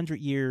 100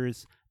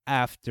 years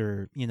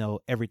after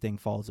everything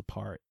falls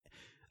apart.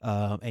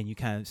 And you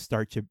kind of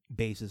start your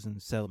bases and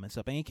settlements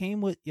up. And he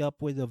came up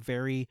with a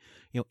very,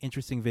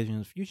 interesting vision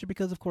of the future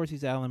because, of course,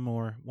 he's Alan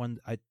Moore, one,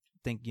 I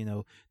think,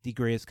 the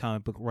greatest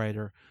comic book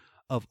writer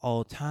of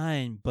all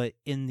time. But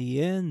in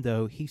the end,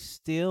 though, he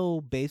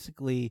still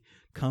basically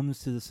comes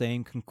to the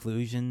same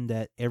conclusion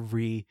that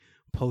every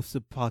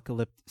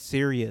post-apocalyptic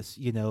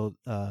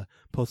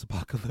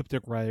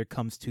writer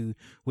comes to,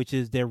 which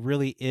is there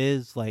really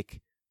is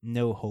like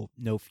no hope,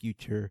 no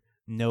future,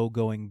 no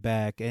going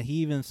back. And he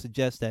even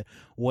suggests that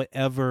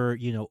whatever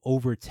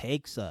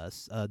overtakes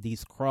us,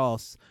 these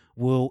cross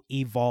will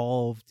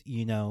evolve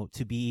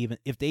to be, even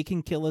if they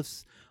can kill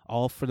us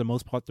all for the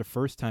most part the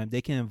first time,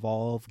 they can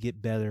evolve,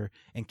 get better,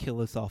 and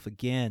kill us off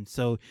again.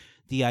 So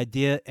the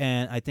idea,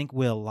 and I think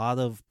with a lot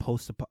of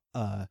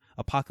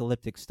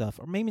apocalyptic stuff,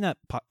 or maybe not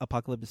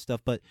apocalyptic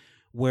stuff, but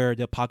where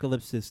the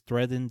apocalypse is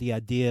threatened, the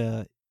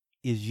idea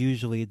is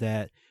usually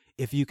that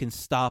if you can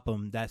stop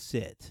them, that's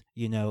it.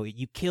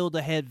 You kill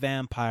the head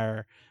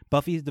vampire.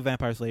 Buffy the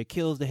Vampire Slayer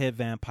kills the head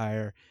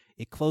vampire.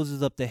 It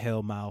closes up the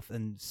Hellmouth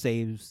and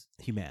saves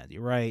humanity,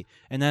 right?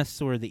 And that's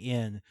sort of the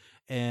end.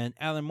 And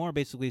Alan Moore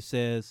basically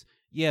says,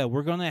 yeah,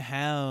 we're going to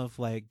have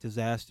like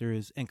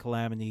disasters and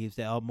calamities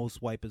that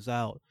almost wipe us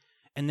out.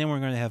 and then we're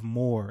going to have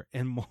more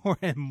and more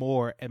and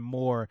more and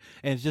more,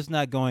 and it's just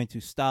not going to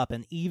stop.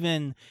 And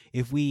even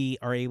if we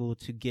are able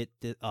to get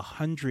the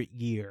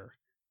 100-year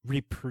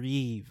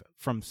reprieve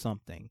from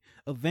something,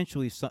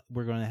 eventually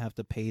we're going to have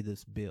to pay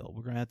this bill.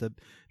 We're going to have to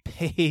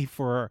pay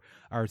for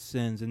our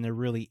sins, and there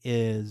really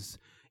is.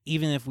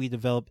 Even if we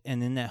develop,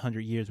 and in that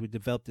 100 years, we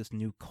develop this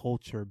new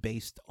culture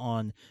based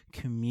on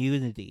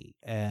community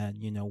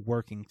and,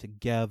 working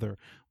together,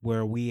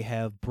 where we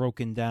have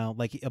broken down,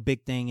 like a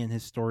big thing in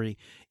his story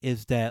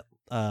is that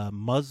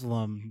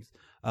Muslims,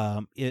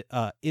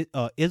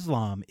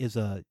 Islam is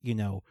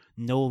no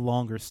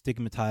longer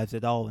stigmatized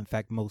at all. In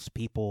fact, most of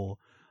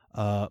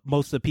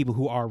the people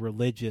who are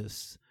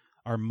religious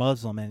are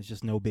Muslim, and it's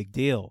just no big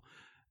deal.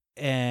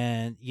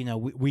 And,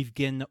 we've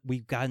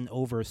gotten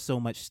over so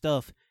much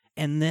stuff.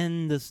 And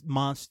then this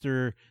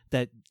monster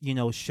that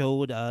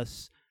showed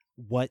us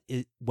what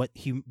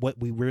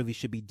we really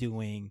should be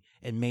doing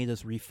and made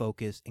us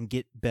refocus and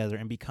get better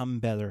and become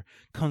better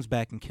comes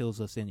back and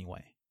kills us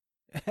anyway.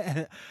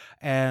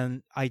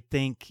 And I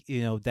think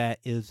that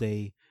is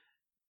I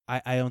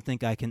don't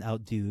think I can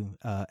outdo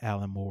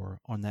Alan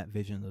Moore on that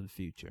vision of the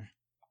future.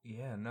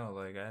 Yeah, no,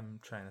 like I'm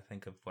trying to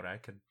think of what I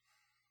could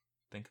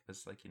think of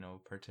as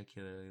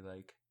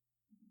particularly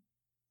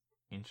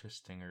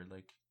interesting or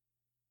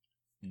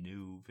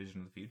new vision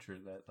of the future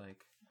that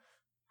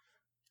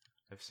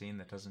I've seen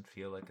that doesn't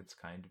feel like it's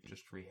kind of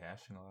just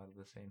rehashing a lot of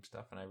the same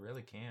stuff, and I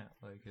really can't.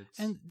 It's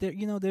and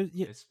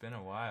it's been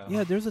a while.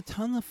 Yeah, there's a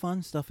ton of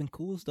fun stuff and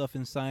cool stuff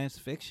in science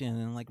fiction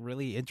and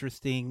really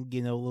interesting,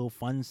 little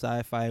fun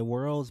sci-fi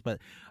worlds, but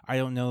I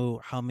don't know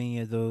how many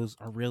of those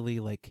are really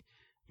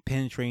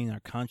penetrating our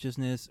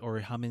consciousness, or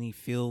how many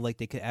feel like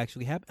they could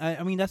actually happen.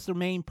 I mean, that's the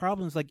main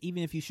problem. Is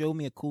even if you show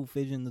me a cool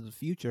vision of the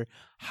future,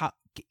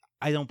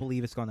 I don't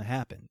believe it's going to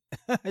happen.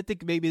 I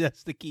think maybe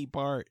that's the key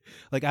part.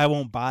 I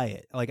won't buy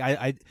it.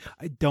 I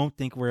don't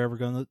think we're ever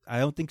going to. I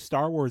don't think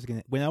Star Wars is going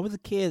to. When I was a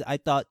kid, I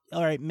thought,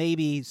 all right,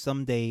 maybe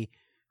someday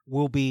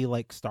we'll be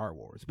like Star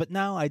Wars. But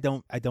now I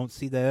don't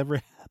see that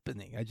ever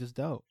happening. I just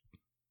don't.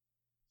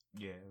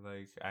 Yeah,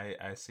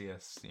 I see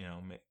us,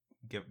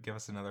 give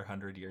us another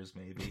 100 years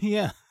maybe.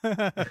 Yeah.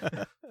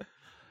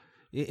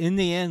 In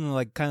the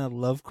end, kind of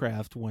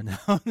Lovecraft won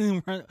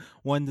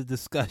the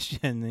discussion,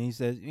 and he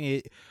says,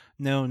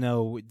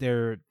 "No,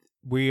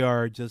 we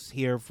are just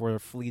here for a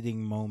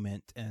fleeting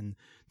moment, and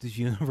this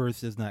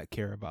universe does not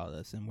care about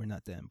us, and we're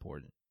not that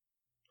important."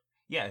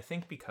 Yeah, I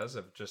think because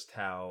of just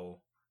how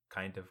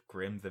kind of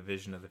grim the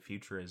vision of the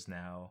future is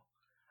now,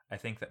 I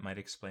think that might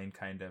explain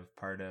kind of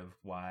part of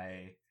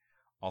why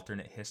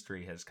alternate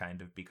history has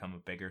kind of become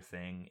a bigger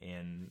thing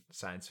in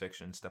science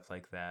fiction, stuff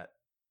like that.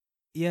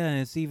 Yeah, and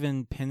it's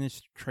even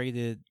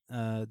penetrated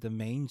the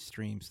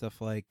mainstream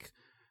stuff like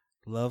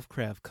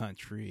Lovecraft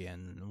Country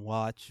and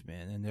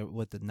Watchmen, and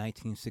with the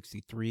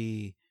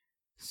 1963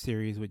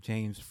 series with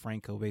James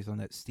Franco based on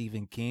that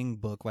Stephen King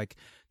book.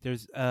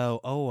 There's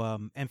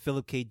and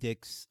Philip K.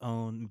 Dick's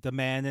own The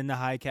Man in the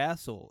High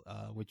Castle,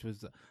 which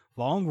was a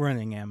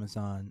long-running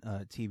Amazon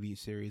TV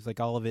series.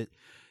 All of it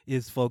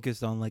is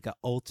focused on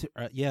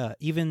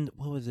even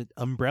what was it,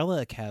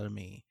 Umbrella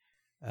Academy.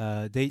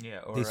 They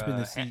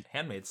spend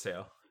Handmaid's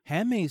Tale.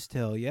 Handmaid's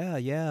Tale, yeah.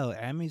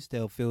 Handmaid's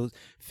Tale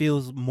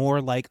feels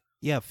more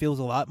feels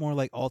a lot more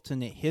like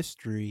alternate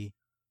history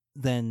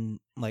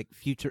than a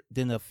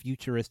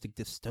futuristic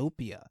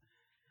dystopia.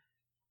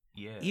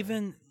 Yeah,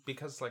 even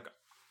because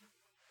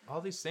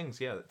all these things,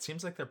 it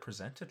seems like they're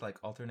presented like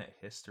alternate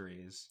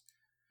histories.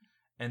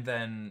 And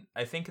then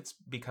I think it's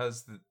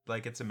because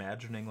it's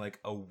imagining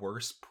a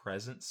worse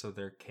present, so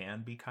there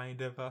can be kind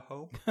of a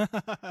hope.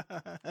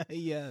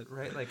 Yeah,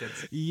 right.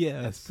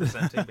 It's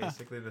presenting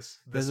basically this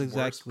that's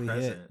exactly worse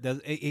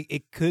present.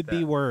 It could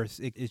be worse.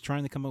 It's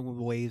trying to come up with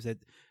ways that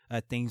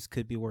things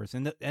could be worse.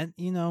 And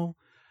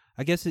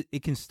I guess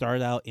it can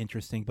start out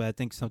interesting, but I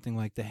think something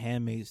like The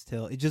Handmaid's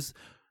Tale,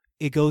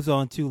 it goes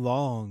on too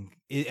long.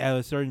 At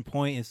a certain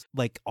point, it's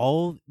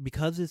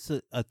because it's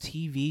a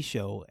TV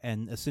show,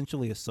 and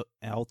essentially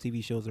all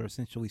TV shows are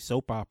essentially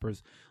soap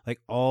operas.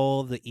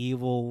 All the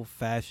evil,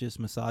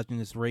 fascist,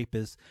 misogynist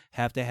rapists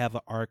have to have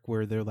an arc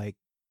where they're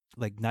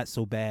not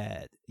so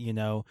bad,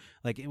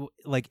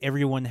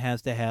 everyone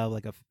has to have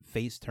a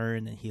face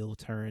turn and heel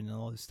turn and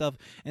all this stuff.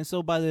 And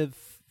so by the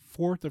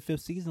fourth or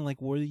fifth season,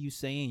 what are you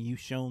saying? You've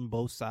shown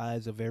both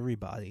sides of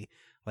everybody.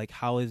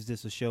 How is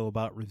this a show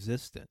about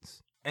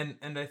resistance?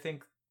 And I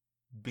think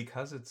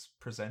because it's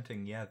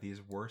presenting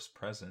these worse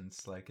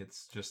presents,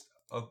 it's just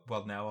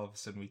now all of a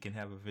sudden we can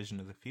have a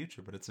vision of the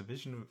future, but it's a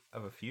vision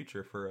of a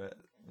future for a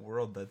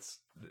world that's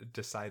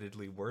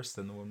decidedly worse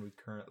than the one we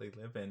currently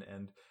live in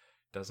and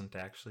doesn't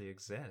actually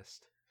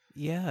exist.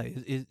 Yeah,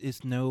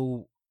 it's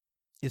no.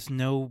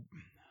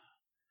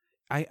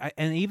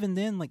 And even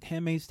then,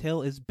 Handmaid's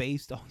Tale is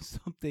based on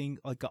something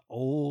an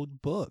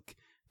old book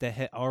that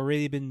had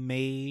already been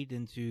made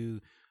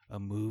into a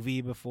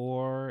movie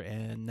before,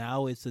 and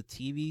now it's a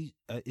TV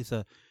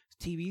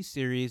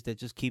series that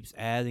just keeps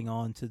adding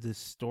on to this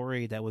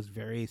story that was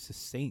very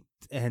succinct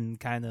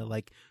and kind of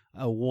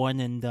a one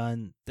and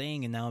done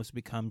thing, and now it's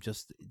become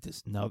just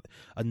this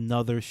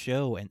another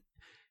show. And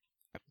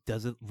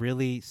does it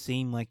really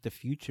seem like the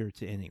future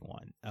to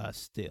anyone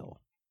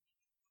still?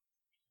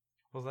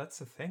 Well, that's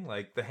the thing.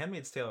 Like, The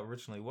Handmaid's Tale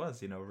originally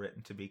was,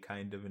 written to be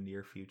kind of a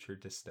near future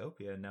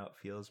dystopia, and now it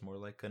feels more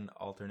like an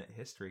alternate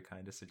history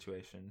kind of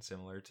situation,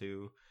 similar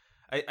to.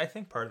 I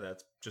think part of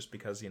that's just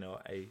because, I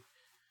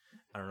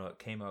don't know, it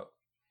came out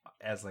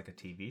as like a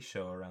TV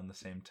show around the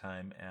same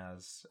time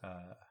as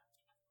The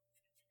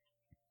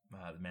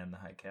Man in the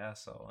High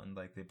Castle, and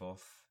like they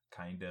both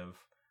kind of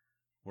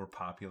were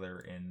popular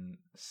in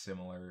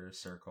similar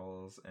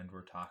circles and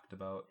were talked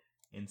about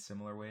in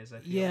similar ways, I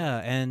feel. Yeah,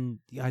 and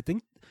I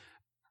think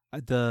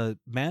the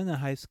Man in the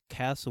High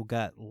Castle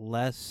got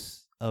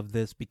less of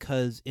this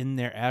because in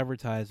their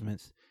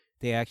advertisements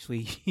they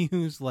actually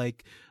use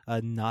like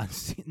a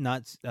Nazi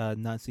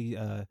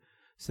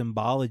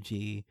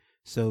symbology.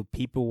 So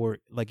people were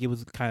like, it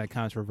was kind of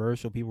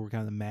controversial. People were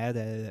kind of mad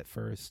at it at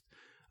first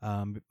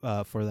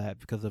for that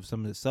because of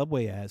some of the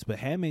Subway ads. But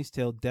Handmaid's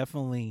Tale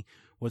definitely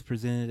was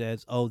presented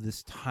as, oh,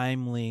 this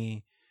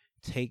timely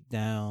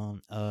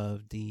takedown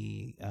of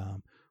the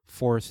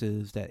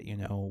forces that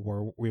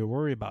we were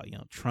worried about,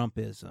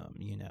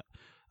 Trumpism,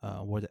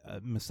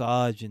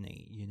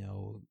 misogyny,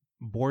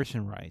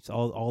 abortion rights,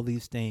 all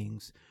these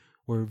things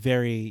were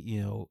very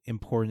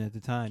important at the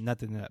time. Not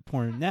that they're not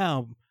important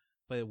now,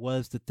 but it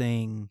was the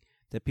thing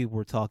that people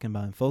were talking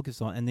about and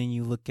focused on. And then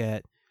you look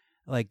at,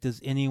 like,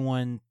 does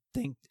anyone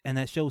think, and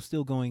that show's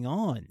still going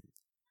on,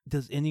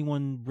 does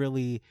anyone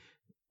really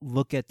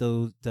look at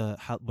the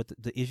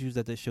issues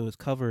that the show has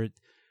covered?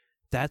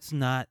 That's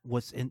not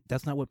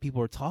that's not what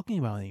people are talking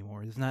about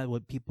anymore. It's not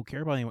what people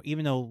care about anymore.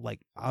 Even though, like,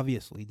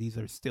 obviously these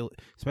are still,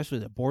 especially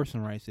the abortion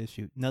rights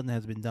issue, nothing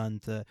has been done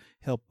to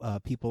help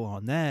people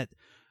on that.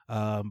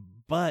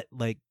 But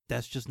like,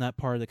 that's just not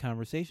part of the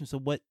conversation. So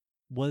what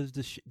was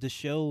the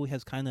show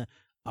has kind of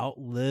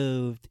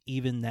outlived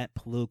even that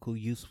political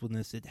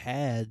usefulness it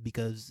had,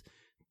 because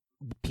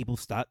people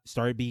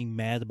started being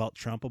mad about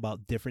Trump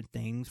about different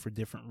things for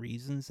different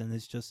reasons. And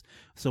it's just,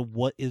 so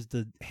what is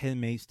the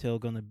Handmaid's Tale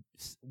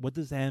what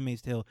does the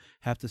Handmaid's Tale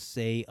have to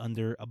say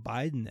under a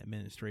Biden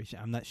administration?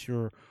 I'm not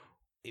sure,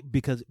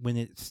 because when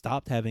it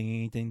stopped having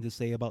anything to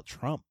say about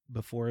Trump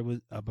before it was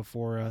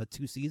before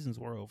 2 seasons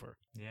were over.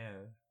 Yeah.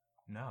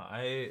 No,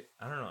 I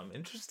don't know. I'm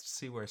interested to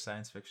see where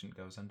science fiction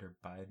goes under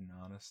Biden,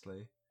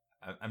 honestly.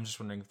 I'm just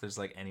wondering if there's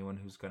like anyone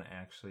who's going to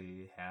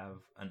actually have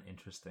an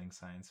interesting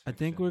science fiction. I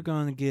think we're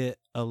going to get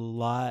a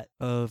lot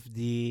of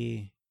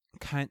the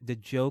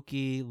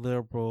jokey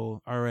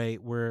liberal. All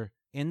right, we're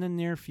in the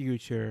near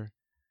future,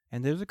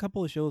 and there's a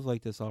couple of shows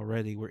like this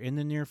already. We're in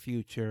the near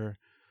future.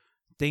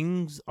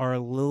 Things are a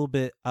little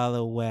bit out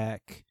of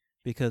whack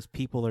because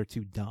people are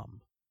too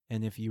dumb.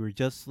 And if you were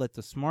just let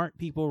the smart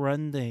people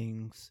run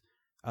things,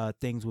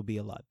 things would be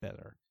a lot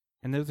better.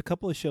 And there's a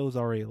couple of shows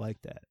already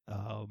like that.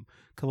 A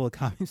couple of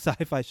comic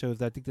sci-fi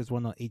shows. I think there's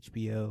one on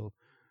HBO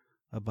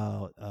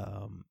about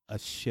a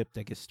ship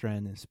that gets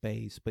stranded in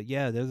space. But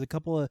yeah, there's a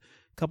couple of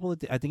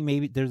I think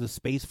maybe there's a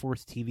Space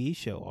Force TV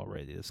show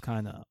already that's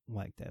kind of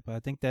like that. But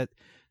I think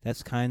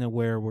that's kind of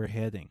where we're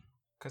heading.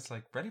 Because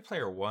like Ready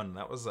Player One,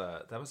 that was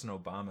an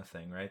Obama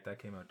thing, right? That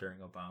came out during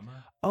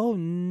Obama. Oh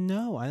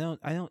no, I don't.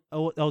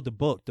 Oh, the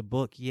book,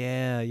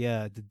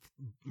 yeah. The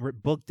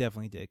book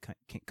definitely did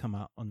come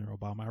out under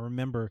Obama. I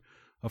remember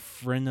a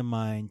friend of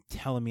mine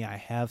telling me I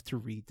have to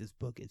read this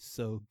book. It's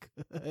so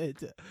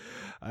good.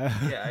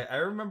 Yeah, I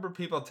remember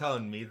people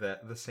telling me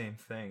that the same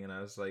thing, and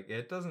I was like,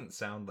 it doesn't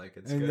sound like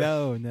it's good.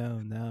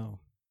 No.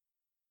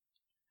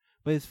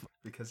 But it's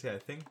because I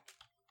think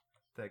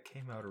that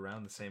came out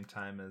around the same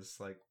time as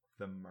like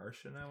The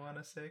Martian, I want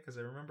to say, because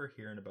I remember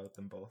hearing about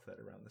them both at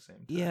around the same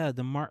time. Yeah,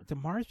 the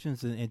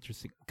Martian's an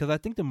interesting, because I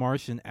think The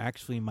Martian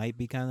actually might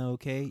be kind of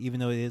okay, even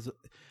though it is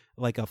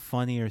like a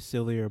funnier,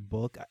 sillier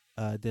book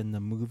than the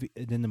movie.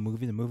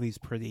 The movie's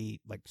pretty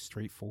like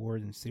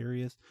straightforward and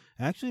serious.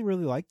 I actually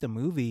really like the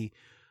movie,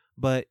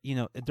 but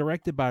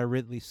directed by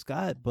Ridley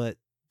Scott, but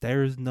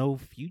there's no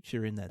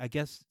future in that. I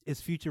guess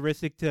it's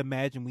futuristic to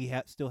imagine we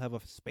still have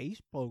a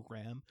space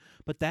program,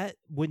 but that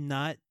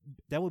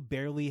would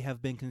barely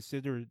have been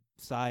considered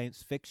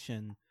science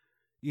fiction,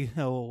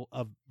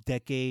 a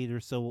decade or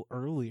so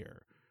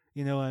earlier.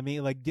 You know what I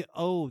mean? Like,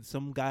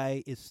 some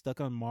guy is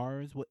stuck on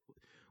Mars. What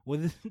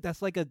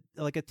that's like a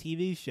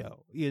TV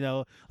show,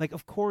 Like,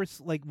 of course,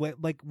 like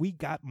we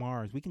got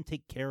Mars. We can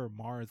take care of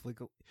Mars.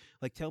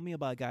 Like tell me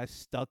about a guy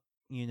stuck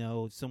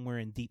somewhere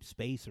in deep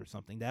space or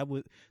something. That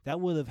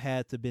would have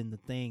had to been the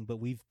thing, but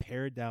we've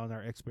pared down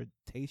our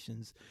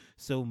expectations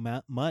so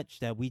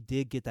much that we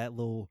did get that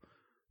little,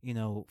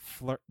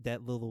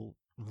 that little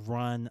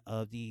run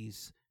of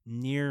these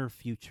near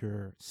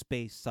future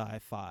space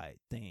sci-fi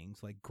things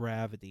like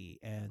Gravity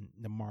and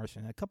The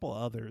Martian, and a couple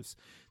others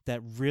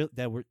that were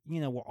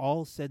were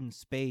all set in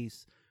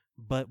space,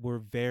 but were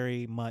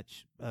very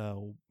much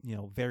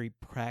very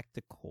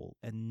practical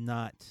and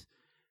not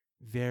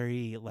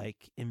very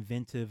like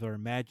inventive or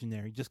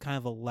imaginary, just kind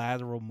of a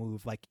lateral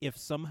move. Like if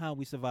somehow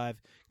we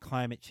survive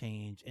climate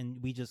change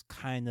and we just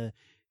kind of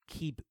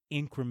keep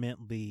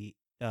incrementally,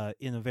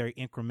 in a very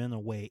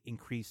incremental way,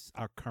 increase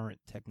our current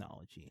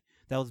technology.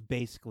 That was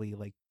basically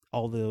like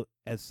all the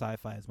as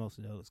sci-fi as most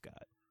of those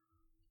got.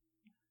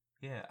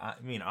 Yeah, I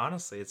mean,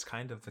 honestly, it's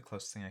kind of the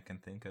closest thing I can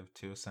think of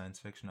to a science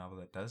fiction novel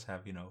that does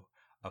have,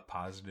 a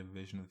positive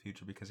vision of the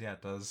future. Because, yeah,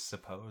 it does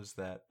suppose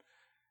that,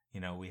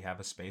 we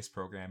have a space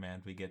program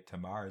and we get to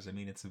Mars. I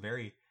mean, it's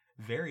very,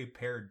 very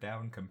pared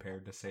down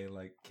compared to, say,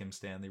 like Kim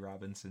Stanley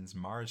Robinson's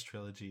Mars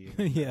trilogy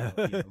Yeah.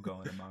 about,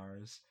 going to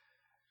Mars.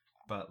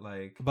 But,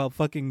 like, About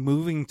fucking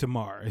moving to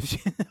Mars,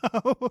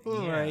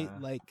 right? yeah.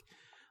 Like,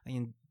 I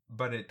mean,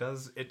 But it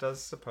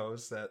does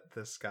suppose that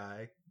this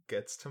guy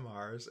gets to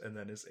Mars and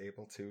then is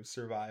able to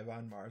survive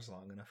on Mars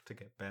long enough to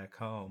get back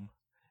home.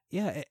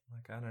 yeah,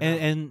 Like, I don't know.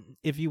 and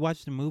if you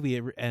watch the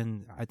movie,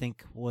 and I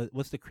think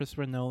what's the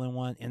Christopher Nolan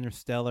one,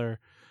 Interstellar,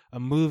 a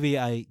movie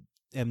I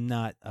am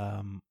not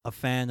a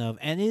fan of,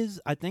 and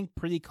is I think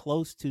pretty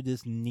close to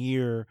this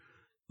near.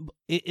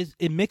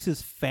 It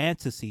mixes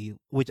fantasy,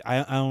 which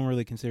I don't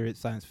really consider it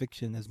science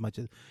fiction as much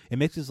as it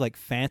mixes like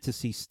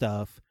fantasy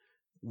stuff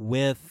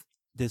with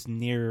this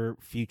near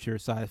future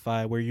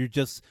sci-fi where you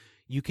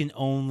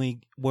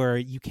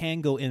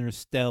can go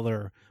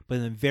interstellar, but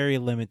in a very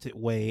limited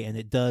way, and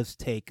it does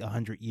take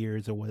 100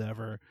 years or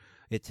whatever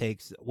it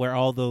takes, where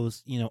all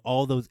those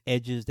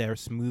edges that are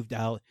smoothed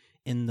out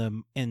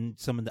in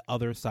some of the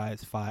other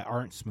sci-fi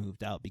aren't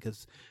smoothed out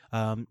because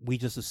we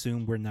just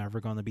assume we're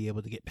never going to be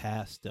able to get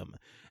past them.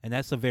 And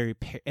that's a very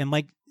and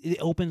like it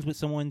opens with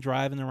someone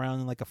driving around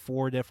in like a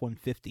Ford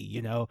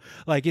F-150,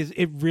 like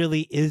it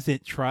really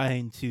isn't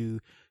trying to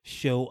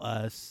show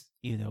us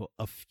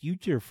a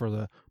future for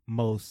the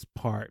most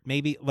part.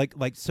 Maybe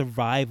like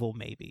survival,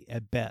 maybe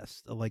at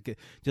best, like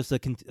just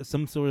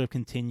some sort of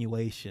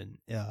continuation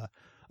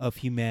of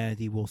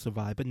humanity will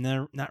survive, but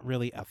not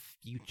really a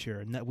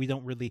future. We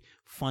don't really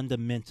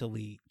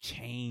fundamentally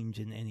change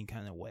in any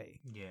kind of way.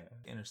 Yeah,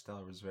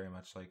 Interstellar was very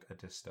much like a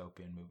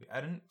dystopian movie.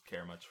 I didn't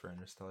care much for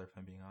Interstellar, if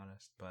I'm being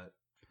honest, but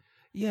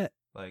yeah,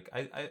 like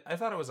I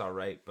thought it was all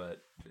right,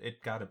 but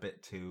it got a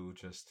bit too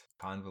just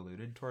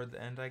convoluted toward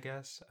the end, I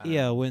guess.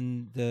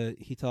 When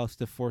he talks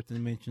to fourth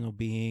dimensional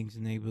beings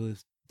and able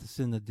to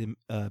send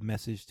a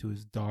message to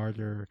his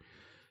daughter.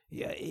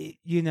 Yeah,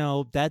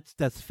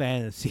 that's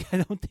fantasy. I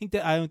don't think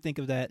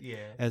of that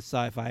as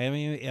sci-fi. I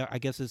mean, I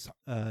guess it's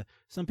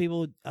some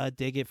people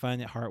dig it,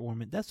 find it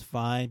heartwarming. That's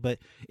fine, but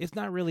it's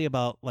not really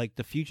about like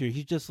the future.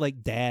 He's just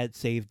like dad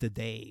saved the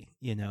day,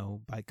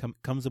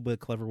 comes up with a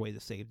clever way to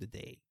save the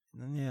day.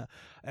 Yeah,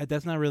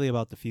 that's not really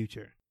about the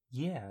future.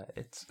 Yeah,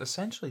 it's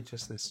essentially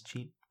just this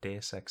cheap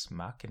Deus Ex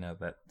Machina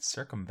that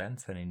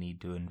circumvents any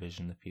need to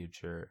envision the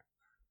future.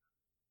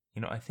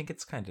 I think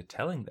it's kind of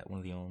telling that one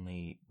of the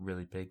only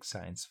really big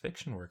science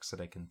fiction works that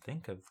I can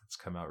think of that's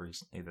come out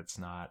recently that's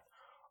not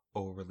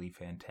overly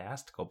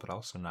fantastical, but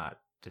also not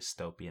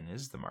dystopian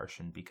is The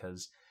Martian,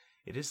 because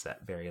it is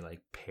that very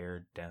like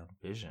pared down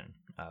vision,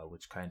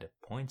 which kind of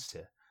points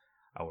to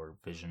our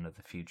vision of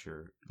the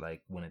future.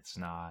 Like when it's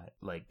not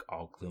like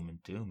all gloom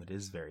and doom, it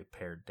is very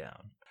pared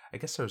down. I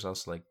guess there was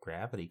also like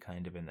Gravity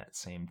kind of in that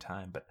same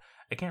time, but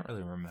I can't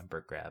really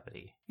remember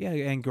Gravity. Yeah,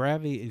 and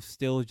Gravity is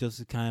still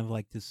just kind of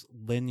like this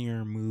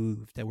linear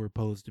move that we're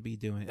supposed to be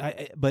doing.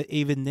 But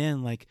even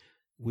then, like,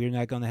 we're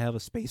not going to have a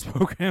space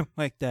program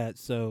like that.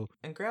 So,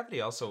 and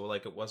Gravity also,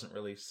 like, it wasn't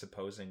really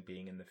supposing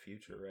being in the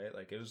future, right?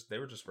 Like, they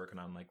were just working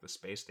on like the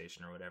space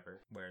station or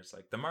whatever. Whereas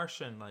like The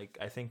Martian, like,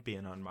 I think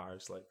being on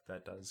Mars, like,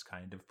 that does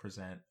kind of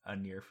present a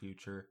near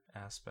future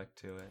aspect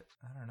to it.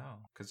 I don't know,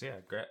 because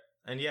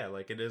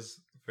like it is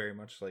very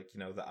much like,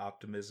 the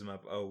optimism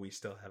of, oh, we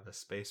still have a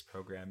space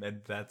program,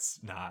 and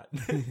that's not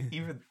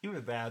even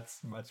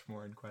that's much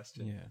more in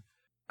question. Yeah.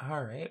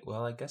 All right.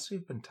 Well, I guess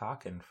we've been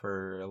talking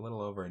for a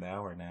little over an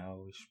hour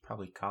now. We should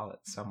probably call it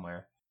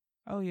somewhere.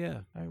 Oh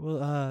yeah. All right.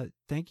 Well,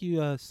 thank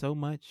you so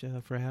much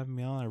for having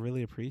me on. I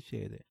really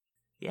appreciate it.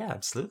 Yeah,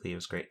 absolutely. It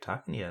was great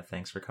talking to you.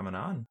 Thanks for coming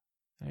on.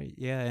 All right.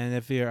 Yeah, and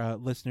if your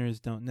listeners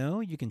don't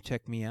know, you can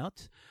check me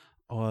out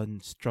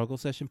on Struggle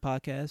Session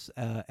Podcast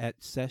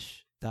at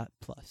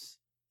sesh.plus.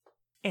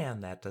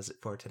 And that does it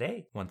for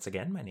today. Once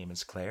again, my name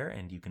is Claire,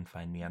 and you can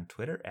find me on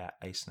Twitter at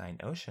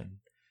Ice9Ocean.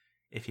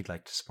 If you'd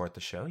like to support the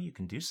show, you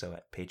can do so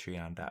at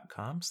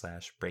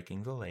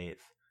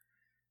patreon.com/breakingthelathe.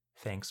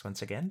 Thanks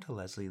once again to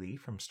Leslie Lee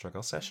from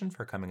Struggle Session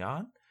for coming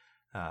on.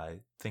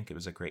 I think it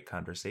was a great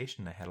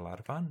conversation. I had a lot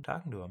of fun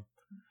talking to him.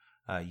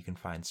 You can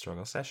find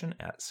Struggle Session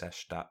at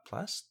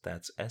sesh.plus.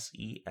 That's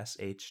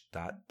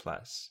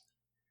SESH.plus.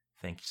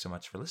 Thank you so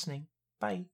much for listening. Bye.